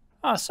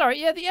 Oh,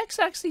 sorry. Yeah, the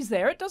x-axis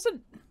there. It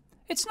doesn't...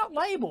 It's not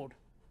labelled.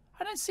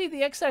 I don't see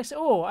the x-axis.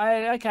 Oh,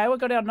 okay, we've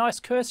got our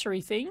nice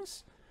cursory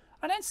things.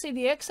 I don't see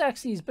the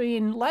x-axis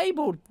being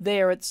labelled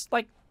there. It's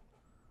like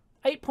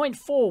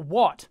 8.4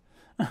 watt.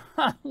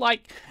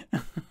 Like,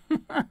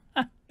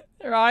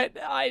 right?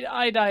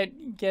 I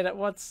don't get it.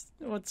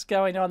 What's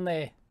going on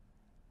there?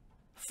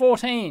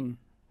 14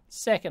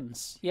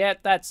 seconds. Yeah,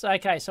 that's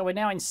okay. So we're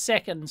now in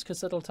seconds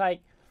because it'll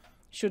take,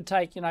 should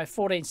take, you know,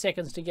 14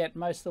 seconds to get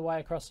most of the way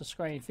across the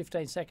screen.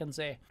 15 seconds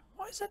there.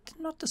 Why does that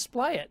not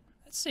display it?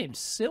 That seems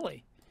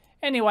silly.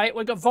 Anyway,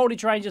 we've got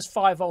voltage ranges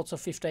 5 volts or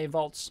 15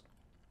 volts.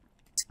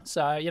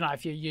 So, you know,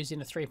 if you're using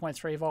a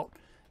 3.3 volt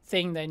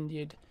thing, then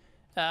you'd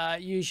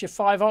use your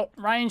 5 volt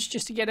range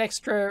just to get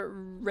extra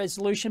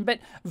resolution. But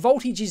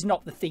voltage is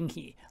not the thing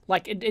here.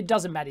 Like, it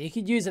doesn't matter. You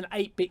could use an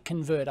 8-bit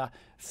converter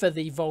for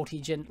the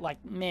voltage and,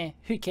 like, meh,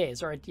 who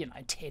cares? Or, you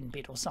know,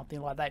 10-bit or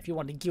something like that if you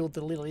want to gild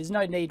the lily. There's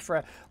no need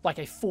for, like,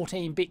 a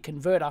 14-bit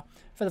converter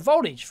for the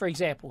voltage, for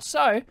example.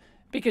 So...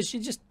 because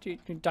you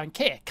don't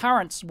care.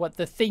 Current's what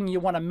the thing you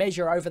want to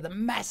measure over the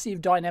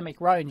massive dynamic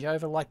range,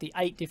 over like the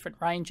 8 different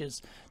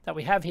ranges that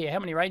we have here. How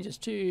many ranges?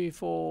 2,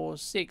 4,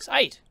 6,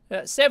 8,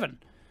 7.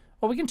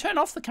 Well, we can turn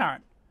off the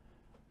current.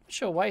 Not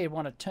sure why you'd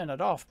want to turn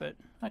it off, but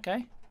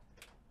okay,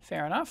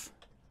 fair enough.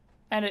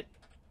 And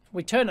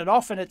we turn it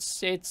off, and it's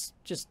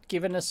just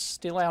giving us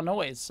still our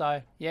noise.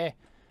 So yeah,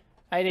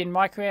 18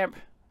 microamp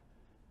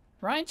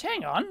range.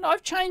 Hang on,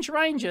 I've changed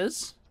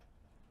ranges.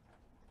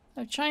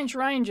 I've changed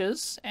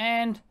ranges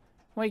and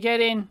we're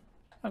getting,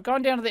 I've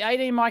gone down to the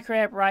 18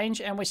 microamp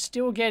range and we're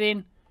still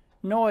getting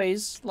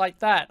noise like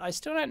that. I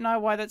still don't know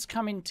why that's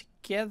coming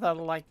together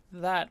like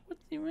that.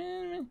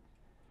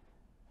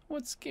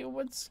 What's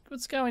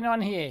going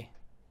on here?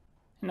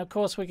 And of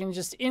course we can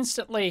just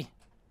instantly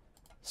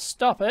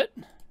stop it.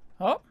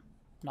 Oh,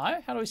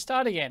 no, how do we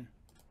start again?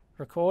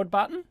 Record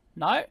button?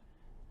 No.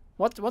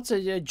 What's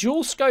a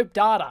Joulescope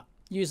data?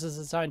 Uses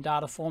its own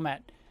data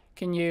format.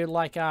 Can you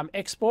like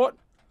export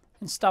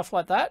and stuff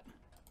like that?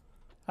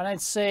 I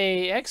don't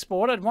see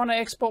export. I'd want to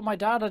export my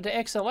data to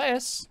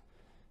XLS.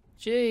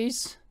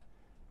 Jeez.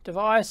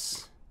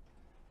 Device.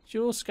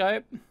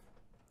 Joulescope.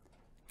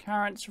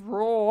 Currents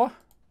raw.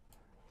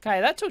 Okay,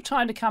 that took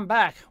time to come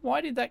back. Why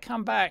did that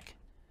come back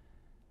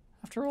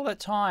after all that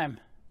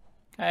time?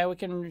 Okay, we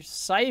can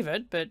save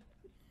it, but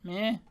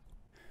yeah.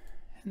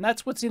 And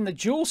that's what's in the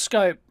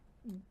Joulescope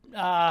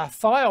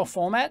file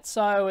format,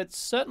 so it's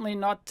certainly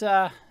not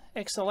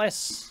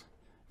XLS.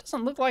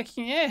 Doesn't look like,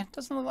 yeah,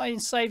 doesn't look like you can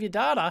save your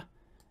data.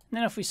 And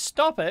then if we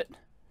stop it,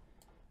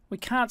 we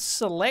can't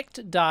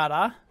select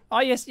data. Oh,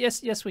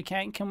 yes, we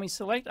can. Can we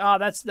select? Oh,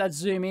 that's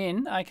zoom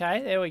in.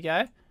 Okay, there we go.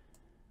 Not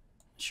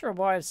sure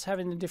why it's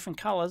having the different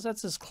colors.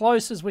 That's as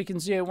close as we can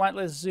zoom. It won't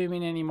let us zoom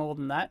in any more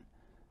than that.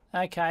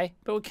 Okay,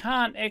 but we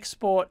can't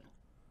export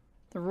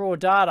the raw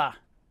data.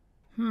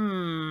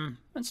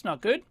 That's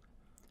not good.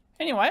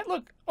 Anyway,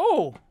 look.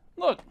 Oh,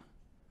 look.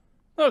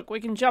 Look,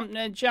 we can jump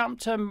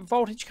to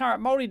voltage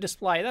current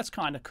multi-display. That's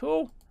kind of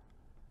cool.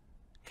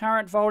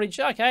 Current voltage,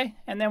 okay.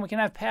 And then we can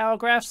have power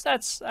graphs.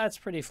 That's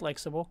pretty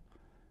flexible.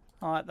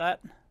 I like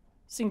that.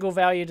 Single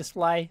value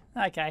display.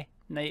 Okay,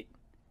 neat.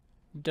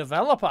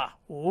 Developer.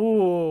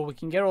 Ooh, we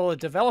can get all the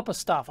developer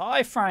stuff.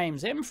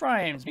 iframes,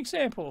 M-frames,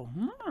 example.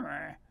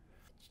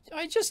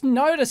 I just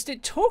noticed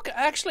it took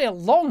actually a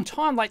long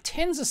time, like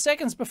tens of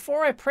seconds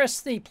before I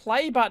pressed the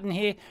play button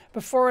here,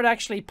 before it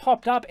actually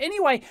popped up.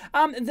 Anyway,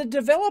 the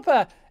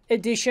developer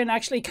edition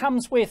actually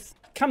comes with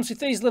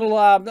these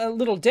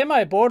little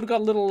demo board. We've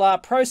got a little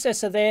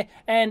processor there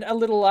and a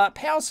little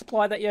power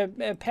supply that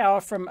you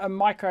power from a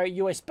micro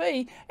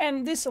USB,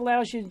 and this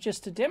allows you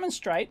just to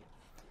demonstrate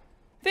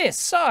this.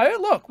 So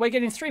look, we're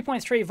getting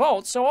 3.3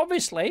 volts, so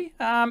obviously,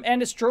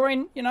 and it's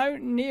drawing, you know,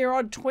 near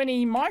odd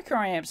 20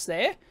 microamps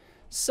there.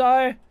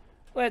 So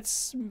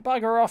let's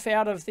bugger off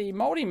out of the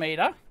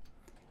multimeter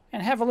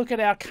and have a look at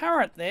our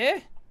current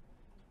there.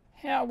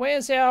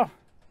 Where's our...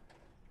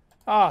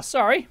 Oh,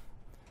 sorry.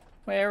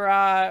 We're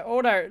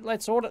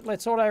let's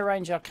auto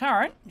range our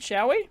current,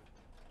 shall we?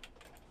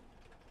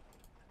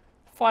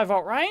 5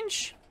 volt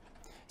range.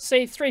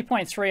 See,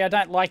 3.3. I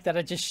don't like that.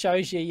 It just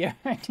shows you.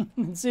 It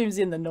zooms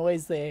in the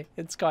noise there.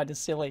 It's kind of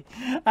silly.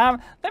 Let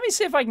me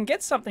see if I can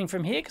get something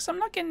from here because I'm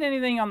not getting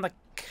anything on the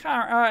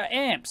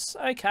amps.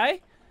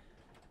 Okay.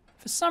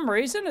 For some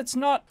reason, it's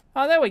not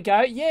Oh, there we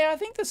go. Yeah, I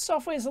think the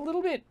software's a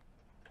little bit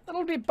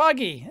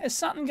buggy. There's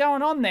something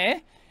going on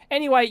there.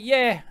 Anyway,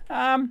 yeah.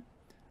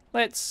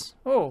 Let's.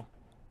 Oh,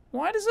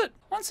 why does it?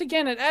 Once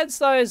again, it adds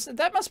those.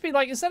 That must be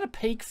like. Is that a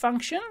peak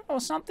function or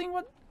something?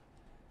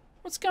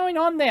 What's going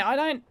on there?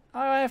 I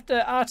have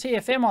to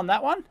RTFM on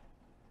that one.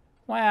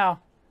 Wow.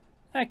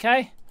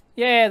 Okay.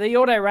 Yeah, the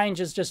auto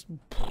range is just.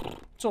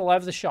 It's all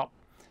over the shop.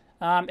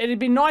 It'd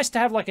be nice to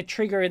have like a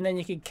trigger and then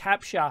you could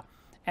capture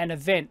an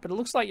event, but it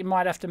looks like you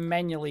might have to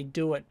manually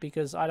do it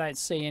because I don't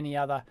see any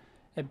other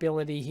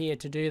ability here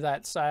to do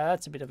that, so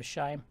that's a bit of a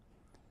shame.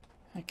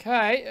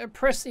 Okay,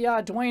 press the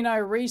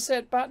Arduino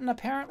reset button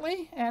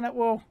apparently, and it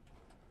will...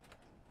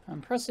 I'm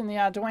pressing the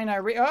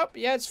Arduino oh,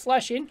 yeah, it's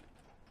flashing.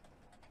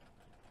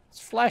 It's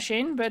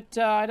flashing, but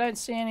I don't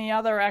see any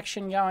other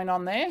action going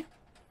on there.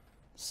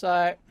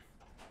 So,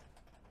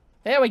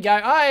 there we go.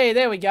 Hey,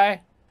 there we go.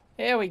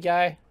 There we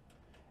go.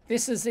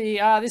 This is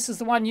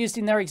the one used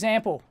in their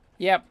example.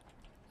 Yep.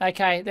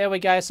 Okay, there we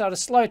go. So at a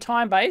slow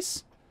time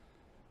base.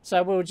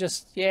 So we'll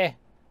just, yeah,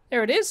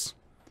 there it is.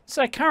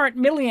 So current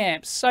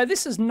milliamps. So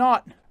this is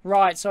not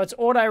right. So it's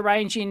auto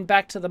ranging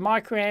back to the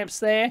microamps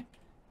there.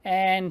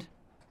 And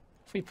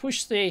if we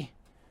push the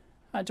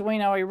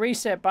Arduino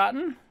reset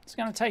button, it's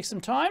going to take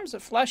some time. Is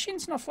it flashing?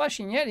 It's not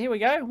flashing yet. Here we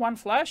go. One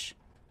flash.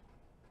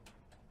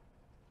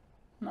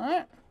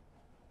 No.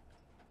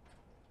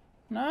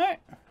 No.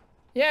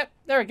 Yep,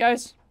 there it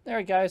goes. There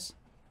it goes.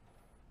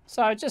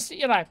 So just,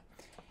 you know,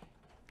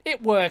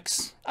 it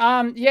works.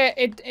 Yeah,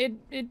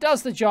 it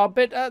does the job,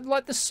 but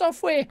like the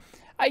software,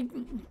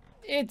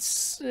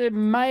 it's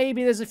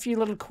maybe there's a few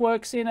little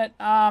quirks in it.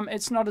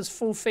 It's not as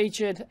full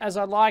featured as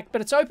I like,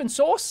 but it's open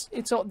source.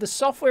 The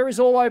software is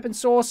all open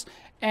source,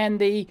 and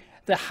the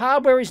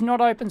hardware is not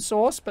open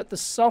source, but the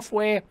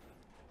software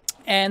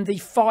and the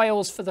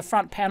files for the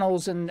front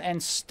panels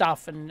and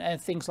stuff and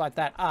things like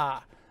that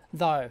are,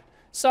 though.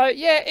 So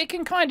yeah, it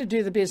can kind of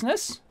do the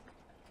business.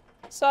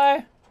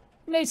 So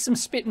needs some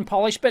spit and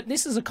polish, but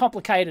this is a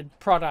complicated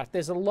product.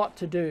 There's a lot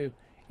to do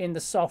in the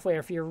software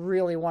if you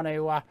really want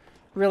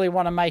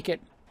to make it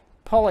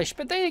polished.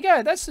 But there you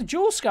go. That's the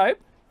Joulescope,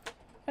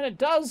 and it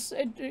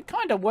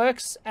kind of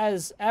works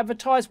as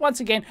advertised.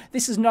 Once again,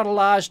 this is not a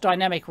large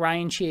dynamic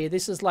range here.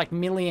 This is like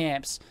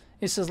milliamps.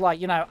 This is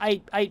like, you know,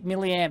 8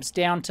 milliamps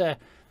down to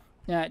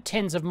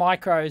tens of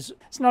micros.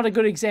 It's not a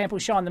good example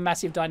showing the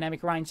massive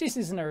dynamic range. This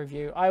isn't a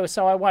review,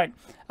 so I won't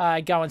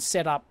go and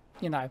set up,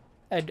 you know,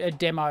 a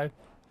demo,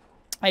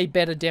 a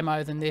better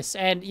demo than this.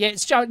 And yeah,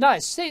 it's jumping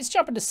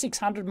to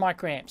 600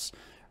 microamps,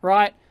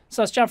 right?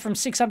 So it's jumped from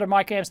 600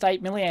 microamps to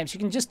 8 milliamps. You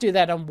can just do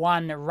that on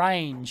one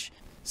range.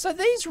 So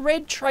these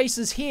red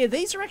traces here,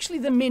 these are actually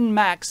the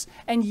min-max,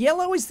 and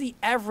yellow is the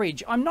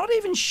average. I'm not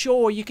even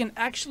sure you can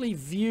actually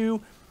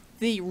view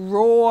the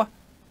raw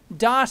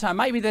data.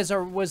 Maybe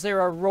was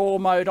there a raw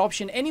mode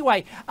option?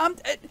 Anyway,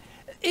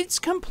 it's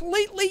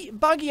completely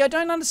buggy. I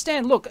don't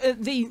understand. Look,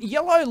 the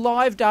yellow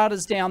live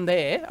data's down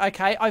there.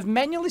 Okay, I've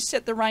manually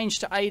set the range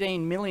to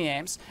 18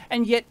 milliamps,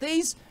 and yet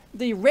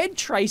the red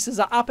traces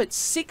are up at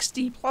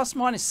 60 plus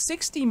minus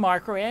 60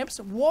 microamps.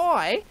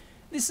 Why?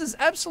 This is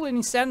absolute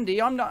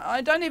insanity.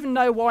 I don't even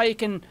know why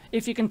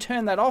if you can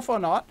turn that off or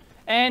not.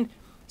 And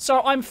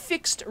so I'm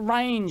fixed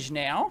range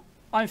now.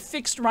 I'm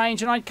fixed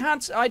range, and I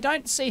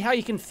don't see how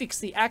you can fix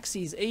the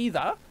axes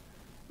either,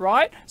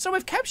 right? So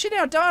we've captured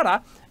our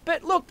data,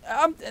 but look,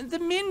 the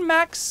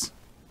min-max,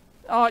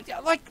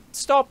 like,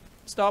 stop.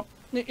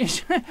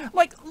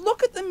 Like,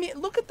 look at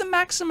the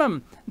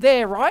maximum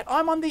there, right?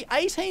 I'm on the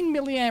 18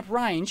 milliamp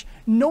range.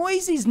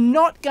 Noise is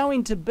not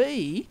going to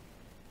be,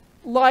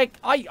 like,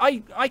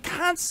 I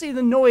can't see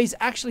the noise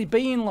actually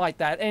being like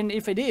that, and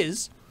if it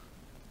is,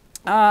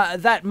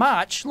 that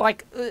much,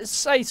 like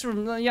say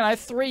from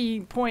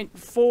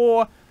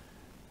 3.4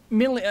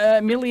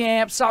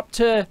 milliamps up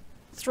to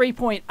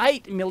 3.8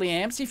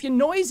 milliamps. If your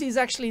noise is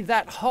actually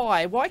that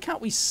high, why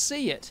can't we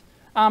see it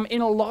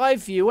in a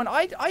live view? And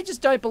I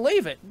just don't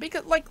believe it,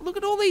 because like look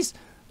at all these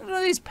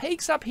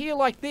peaks up here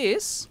like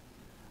this,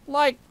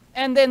 like,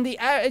 and then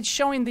it's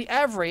showing the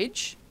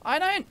average.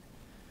 I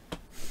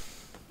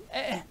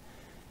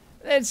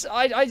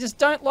just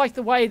don't like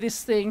the way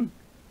this thing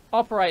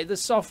the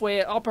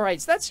software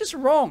operates. That's just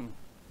wrong.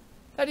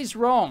 That is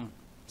wrong.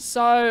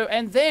 So,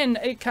 and then,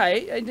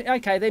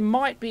 okay, there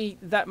might be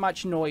that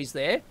much noise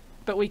there,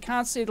 but we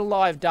can't see the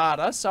live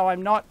data, so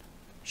I'm not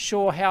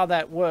sure how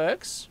that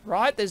works,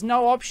 right? There's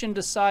no option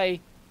to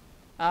say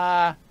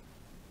average,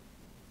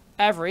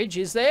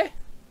 is there?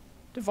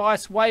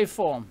 Device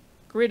waveform.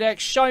 Grid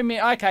X, show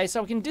me. Okay,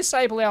 so we can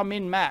disable our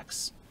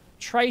min-max.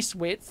 Trace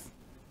width.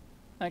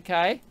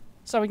 Okay,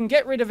 so we can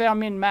get rid of our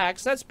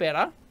min-max. That's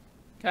better.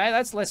 Okay,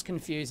 that's less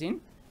confusing.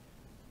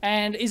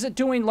 And is it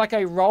doing like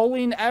a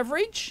rolling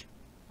average?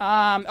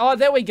 Oh,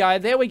 there we go.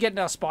 There we get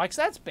our spikes.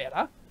 That's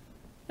better.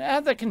 Now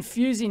the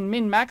confusing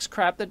min-max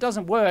crap that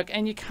doesn't work,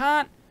 and you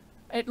can't...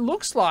 It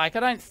looks like, I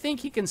don't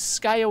think you can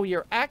scale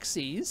your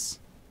axes.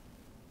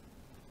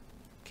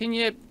 Can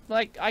you...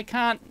 Like, I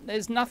can't...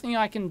 There's nothing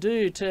I can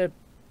do to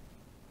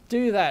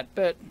do that.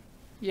 But,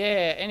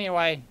 yeah,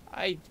 anyway,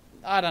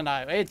 I don't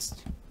know. It's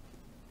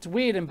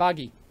weird and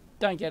buggy.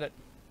 Don't get it.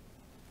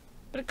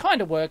 But it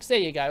kind of works. There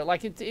you go.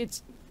 Like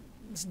it's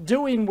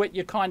doing what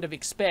you kind of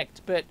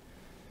expect, but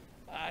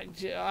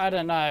I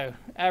don't know.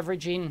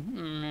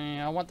 Averaging,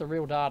 I want the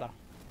real data.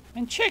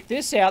 And check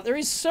this out. There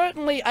is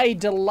certainly a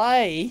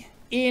delay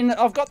in,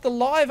 I've got the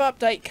live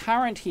update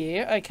current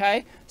here,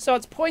 okay? So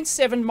it's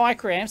 0.7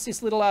 microamps,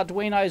 this little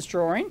Arduino's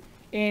drawing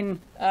in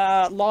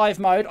live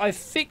mode. I've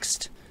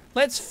fixed,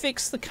 let's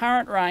fix the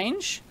current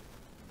range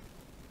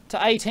to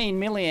 18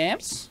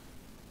 milliamps.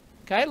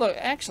 Okay, look,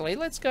 actually,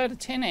 let's go to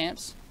 10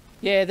 amps.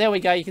 Yeah, there we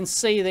go. You can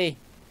see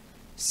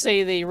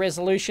the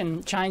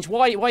resolution change.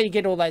 Why you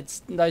get all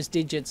those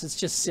digits? It's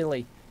just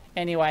silly.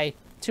 Anyway,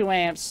 2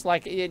 amps,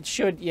 like it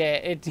should, yeah,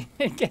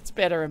 it gets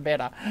better and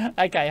better.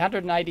 Okay,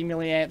 180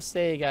 milliamps,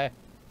 there you go.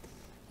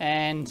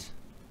 And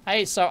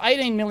so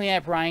 18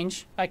 milliamp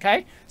range,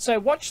 okay? So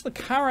watch the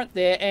current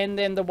there and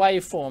then the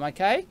waveform,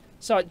 okay?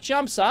 So it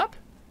jumps up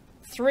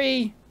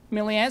 3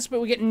 milliamps,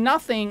 but we get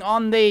nothing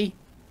on the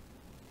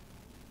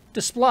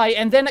display,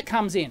 and then it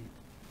comes in.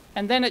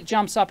 And then it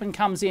jumps up and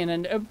comes in,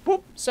 and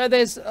whoop. So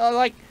there's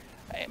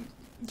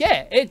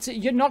yeah,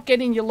 you're not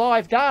getting your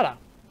live data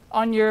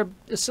on your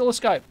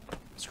oscilloscope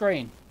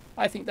screen.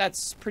 I think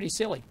that's pretty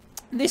silly.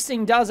 This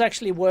thing does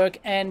actually work,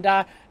 and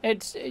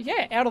it's,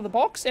 yeah, out of the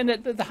box, and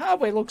the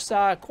hardware looks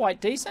quite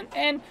decent,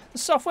 and the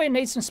software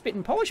needs some spit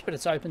and polish, but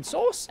it's open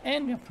source,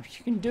 and you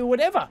can do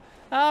whatever.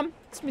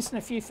 It's missing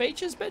a few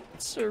features, but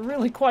it's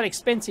really quite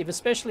expensive,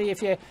 especially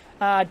if you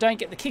don't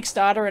get the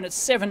Kickstarter, and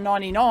it's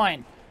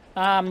 $7.99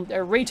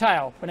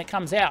 retail when it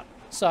comes out.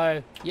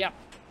 So, yeah.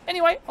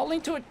 Anyway, I'll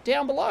link to it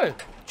down below.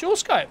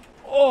 Joulescope.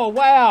 Oh,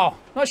 wow.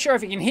 Not sure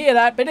if you can hear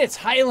that, but it's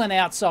hailing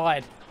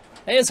outside.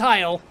 There's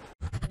hail.